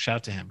Chodro, shout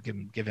out to him.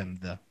 Give him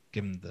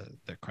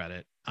the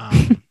credit.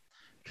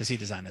 Because he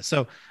designed this.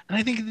 So, and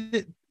I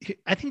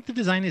think the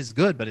design is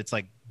good, but it's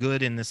like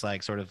good in this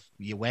like sort of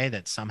way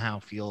that somehow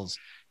feels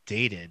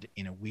dated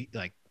in a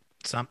like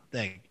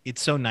something.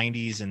 It's so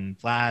 90s and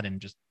flat and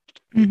just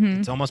Mhm.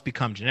 it's almost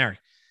become generic.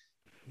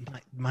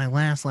 My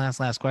last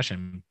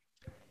question: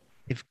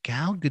 if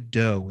Gal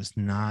Gadot was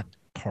not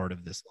part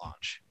of this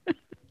launch? It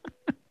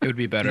would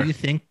be better. Do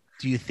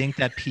you think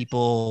that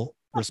people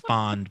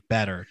respond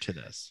better to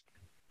this?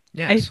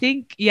 Yes.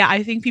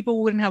 I think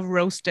people wouldn't have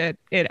roasted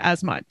it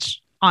as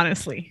much,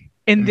 honestly.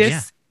 In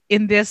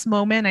this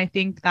moment, I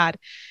think that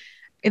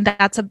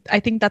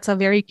that's a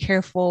very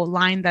careful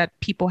line that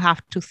people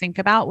have to think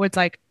about, where it's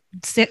like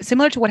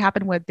similar to what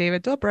happened with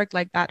David Dobrik,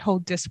 like that whole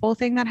dispo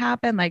thing that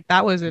happened, like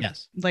that was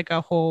like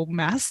a whole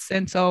mess.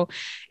 And so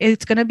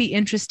it's going to be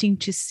interesting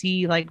to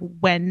see like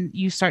when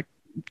you start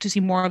to see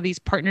more of these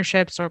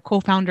partnerships or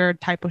co-founder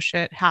type of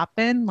shit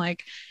happen,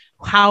 like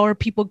how are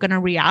people going to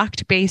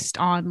react based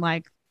on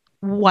like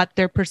what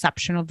their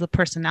perception of the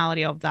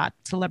personality of that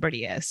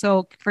celebrity is.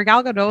 So for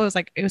Gal Gadot,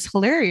 it was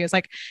hilarious.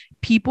 Like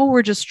people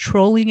were just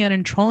trolling it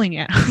and trolling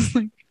it. I was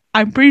like,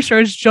 I'm pretty sure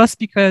it's just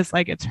because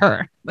like it's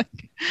her, like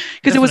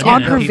because it was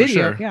on her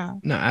video. Sure. Yeah.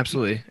 No,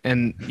 absolutely.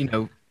 And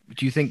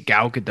do you think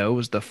Gal Gadot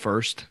was the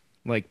first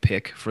like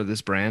pick for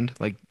this brand?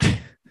 Like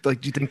do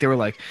you think they were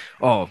like,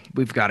 oh,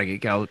 we've got to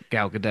get Gal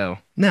Gadot?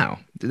 No.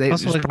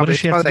 Also, like, what does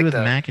she have to do with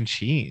mac and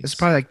cheese? It's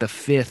probably like the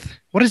fifth.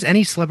 What does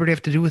any celebrity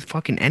have to do with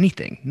fucking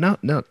anything? No,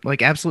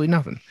 like absolutely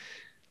nothing.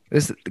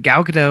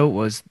 Gal Gadot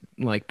was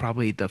like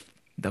probably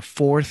the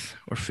fourth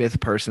or fifth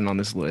person on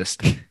this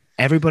list.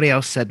 Everybody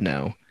else said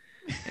no.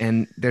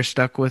 And they're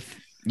stuck with,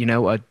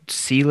 a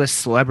C-list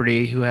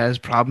celebrity who has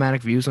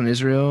problematic views on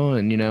Israel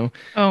and,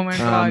 oh my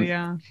God,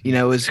 yeah.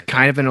 Is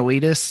kind of an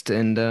elitist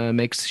and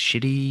makes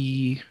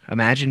shitty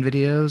Imagine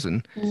videos.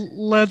 And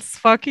let's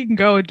fucking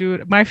go,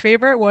 dude. My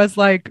favorite was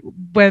like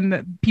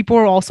when people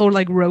were also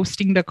like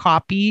roasting the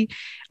copy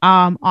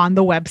on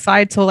the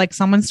website. So like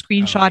someone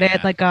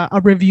screenshotted like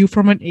a review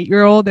from an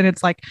 8-year-old and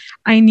it's like,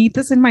 I need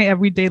this in my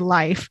everyday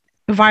life.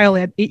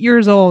 Violet, 8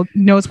 years old,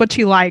 knows what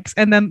she likes.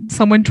 And then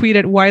someone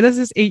tweeted, why does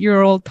this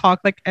 8-year-old talk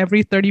like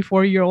every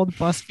 34-year-old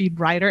BuzzFeed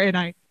writer? And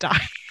I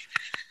die.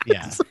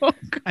 Yeah. So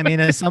I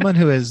mean, as someone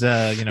who has,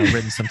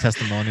 written some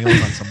testimonials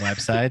on some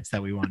websites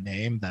that we won't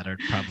name that are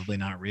probably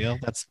not real,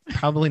 that's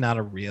probably not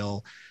a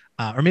real,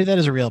 or maybe that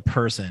is a real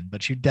person,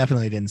 but you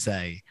definitely didn't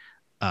say,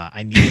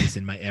 I need this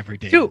in my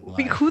everyday life.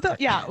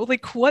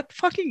 Like what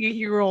fucking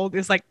 8-year-old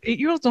is like,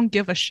 8-year-olds don't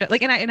give a shit.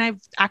 Like, and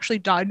I've actually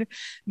done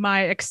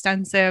my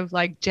extensive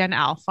like Gen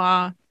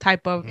Alpha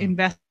type of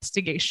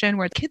investigation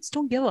where kids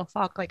don't give a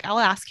fuck. Like I'll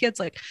ask kids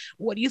like,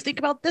 what do you think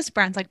about this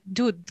brand? It's like,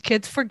 dude,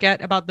 kids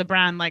forget about the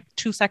brand like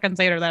 2 seconds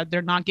later that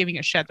they're not giving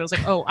a shit. It was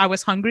like, oh, I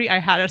was hungry, I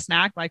had a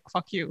snack, like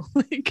fuck you.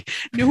 Like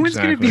no one's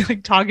gonna be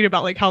like talking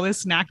about like how this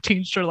snack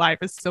changed your life.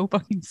 It's so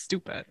fucking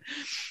stupid.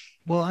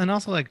 Well, and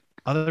also like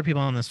other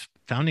people on this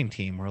founding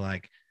team were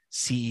like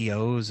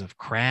CEOs of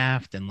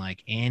Kraft and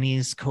like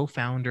Annie's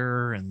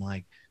co-founder, and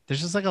like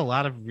there's just like a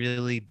lot of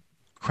really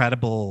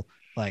credible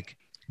like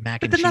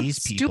mac and cheese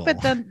people.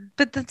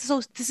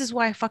 This is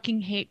why I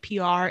fucking hate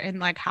PR and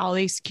like how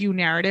they skew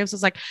narratives.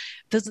 It's like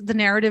the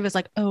narrative is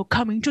like, oh,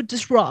 coming to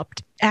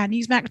disrupt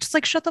Annie's mac. Just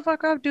like shut the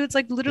fuck up, dude. It's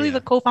like literally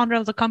the co-founder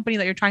of the company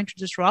that you're trying to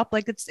disrupt.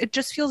 Like it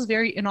just feels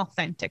very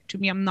inauthentic to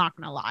me. I'm not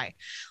gonna lie.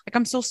 Like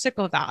I'm so sick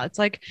of that. It's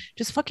like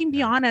just fucking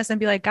be honest and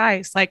be like,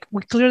 guys, like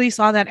we clearly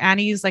saw that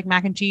Annie's like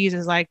mac and cheese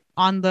is like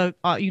on the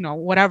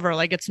whatever.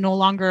 Like it's no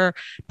longer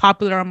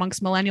popular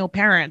amongst millennial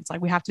parents.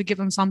 Like we have to give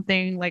them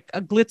something like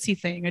a glitzy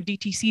thing, a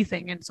DTC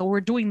thing, and so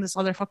we're doing this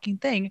other fucking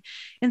thing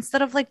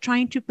instead of like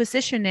trying to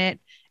position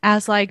it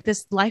as like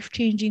this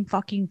life-changing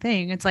fucking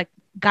thing. It's like,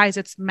 guys,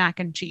 it's mac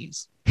and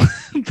cheese.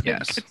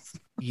 Yes.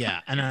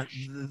 Yeah. And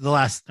the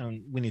last,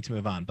 we need to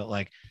move on, but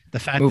like the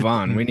fact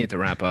we need to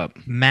wrap up.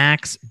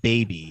 Mac's back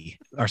baby.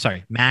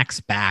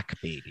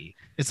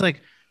 It's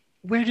like,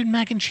 where did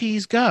mac and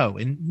cheese go?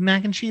 And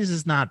mac and cheese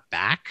is not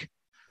back.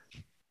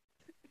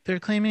 They're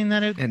claiming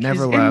that it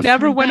never left. It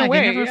never went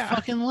away. It never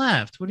fucking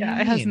left. What do you mean?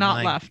 It has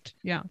not left.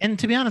 Yeah. And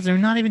to be honest, they're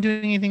not even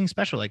doing anything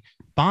special. Like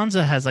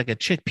Bonza has like a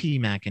chickpea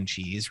mac and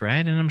cheese, right?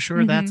 And I'm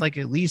sure that's like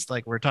at least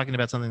like we're talking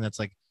about something that's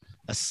like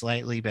a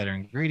slightly better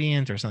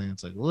ingredient or something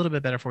that's like a little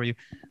bit better for you.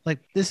 Like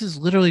this is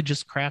literally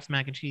just Kraft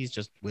mac and cheese,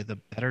 just with a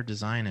better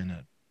design and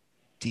a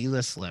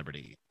D-list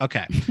celebrity.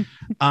 Okay.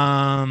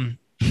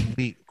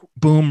 We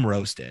boom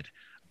roasted.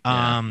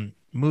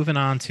 Moving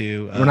on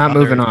to we're not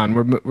moving on.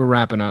 We're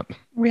wrapping up.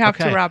 We have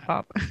to wrap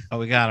up. Oh,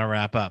 we gotta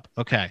wrap up.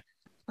 Okay.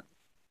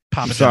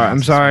 I'm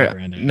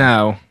sorry.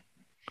 No.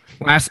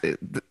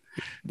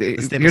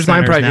 Here's my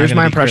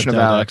impression of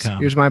Alex.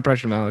 Here's my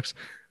impression of Alex.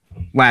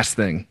 Last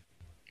thing.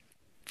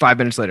 5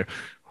 minutes later.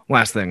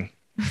 Last thing.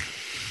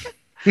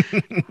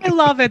 I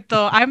love it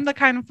though. I'm the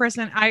kind of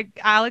person.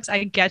 Alex,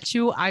 I get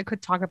you. I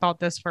could talk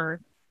about this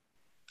for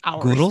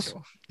hours. Goodles?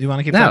 Do you want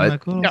to keep talking about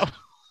Goodles? No.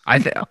 I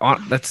think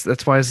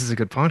that's why this is a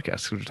good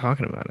podcast, because we're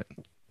talking about it.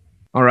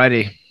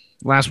 Alrighty,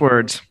 last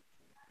words.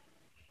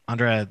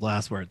 Andrea,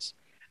 last words.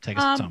 Take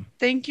us home.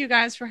 Thank you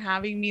guys for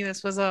having me.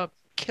 This was a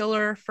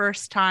killer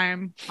first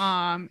time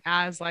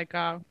as like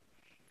a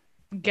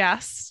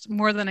guest,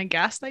 more than a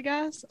guest, I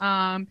guess.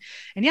 And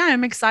yeah,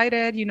 I'm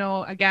excited.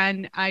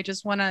 Again, I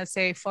just want to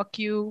say fuck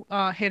you,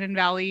 Hidden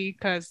Valley,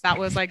 because that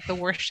was like the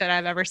worst shit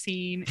I've ever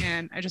seen,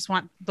 and I just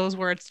want those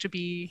words to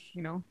be,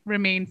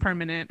 remain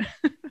permanent.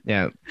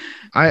 Yeah,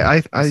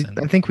 I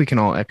think we can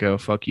all echo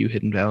 "fuck you,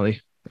 Hidden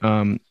Valley."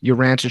 Your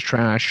ranch is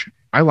trash.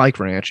 I like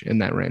ranch,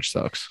 and that ranch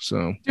sucks.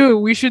 So,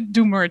 Dude, we should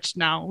do merch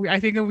now.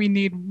 I think that we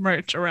need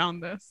merch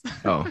around this.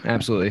 oh,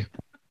 absolutely.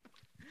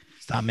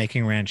 Stop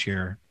making ranch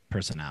your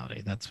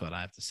personality. That's what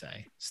I have to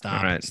say.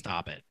 Stop. Right.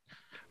 Stop it.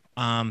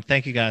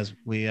 Thank you guys.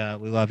 We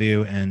love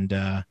you,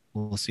 and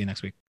we'll see you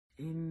next week.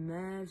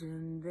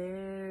 Imagine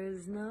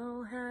there's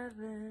no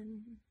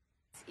heaven.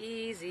 It's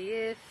easy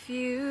if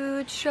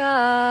you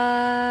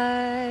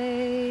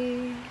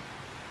try.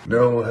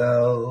 No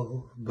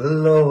hell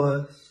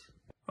below us.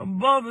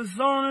 Above us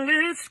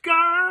only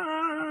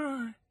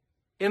sky.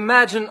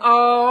 Imagine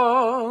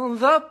all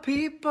the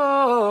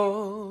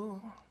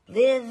people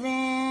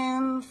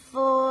Living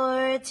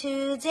for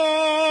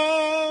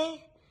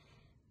today.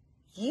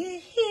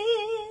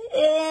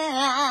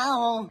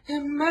 Yeah.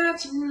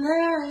 Imagine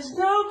there's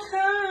no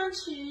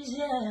countries,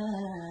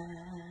 yeah.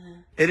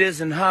 It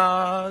isn't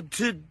hard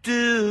to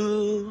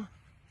do.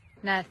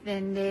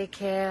 Nothing to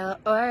kill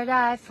or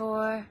die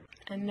for.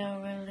 And no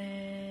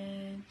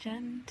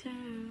religion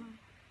too.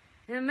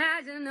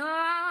 Imagine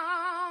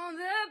all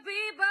the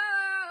people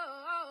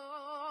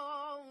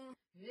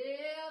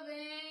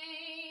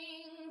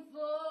living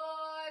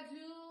for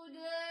today.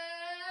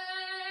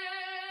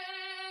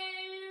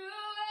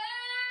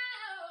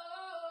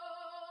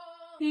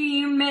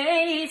 You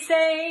may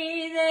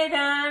say that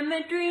I'm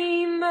a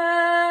dreamer,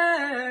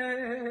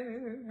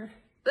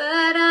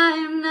 But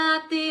I'm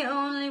not the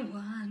only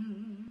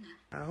one.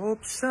 I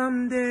hope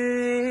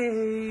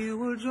someday you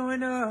will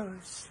join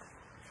us,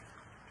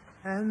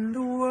 and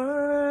the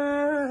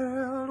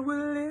world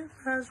will live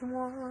as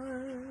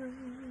one.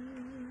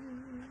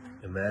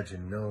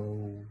 Imagine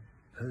no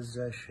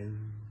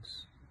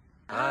possessions.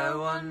 I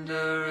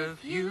wonder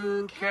if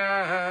you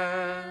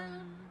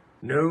can.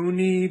 No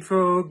need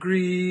for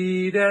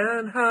greed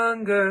and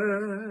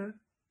hunger.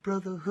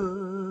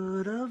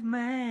 Brotherhood of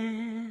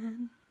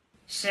man.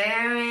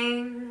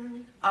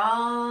 Sharing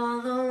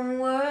all the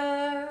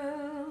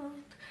world.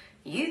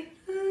 You.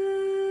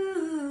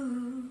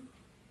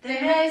 They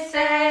may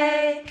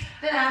say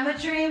that I'm a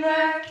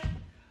dreamer,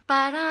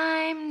 but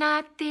I'm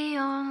not the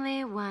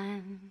only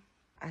one.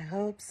 I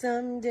hope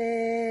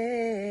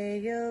someday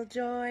you'll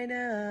join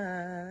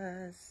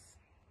us,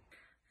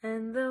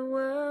 And the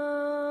world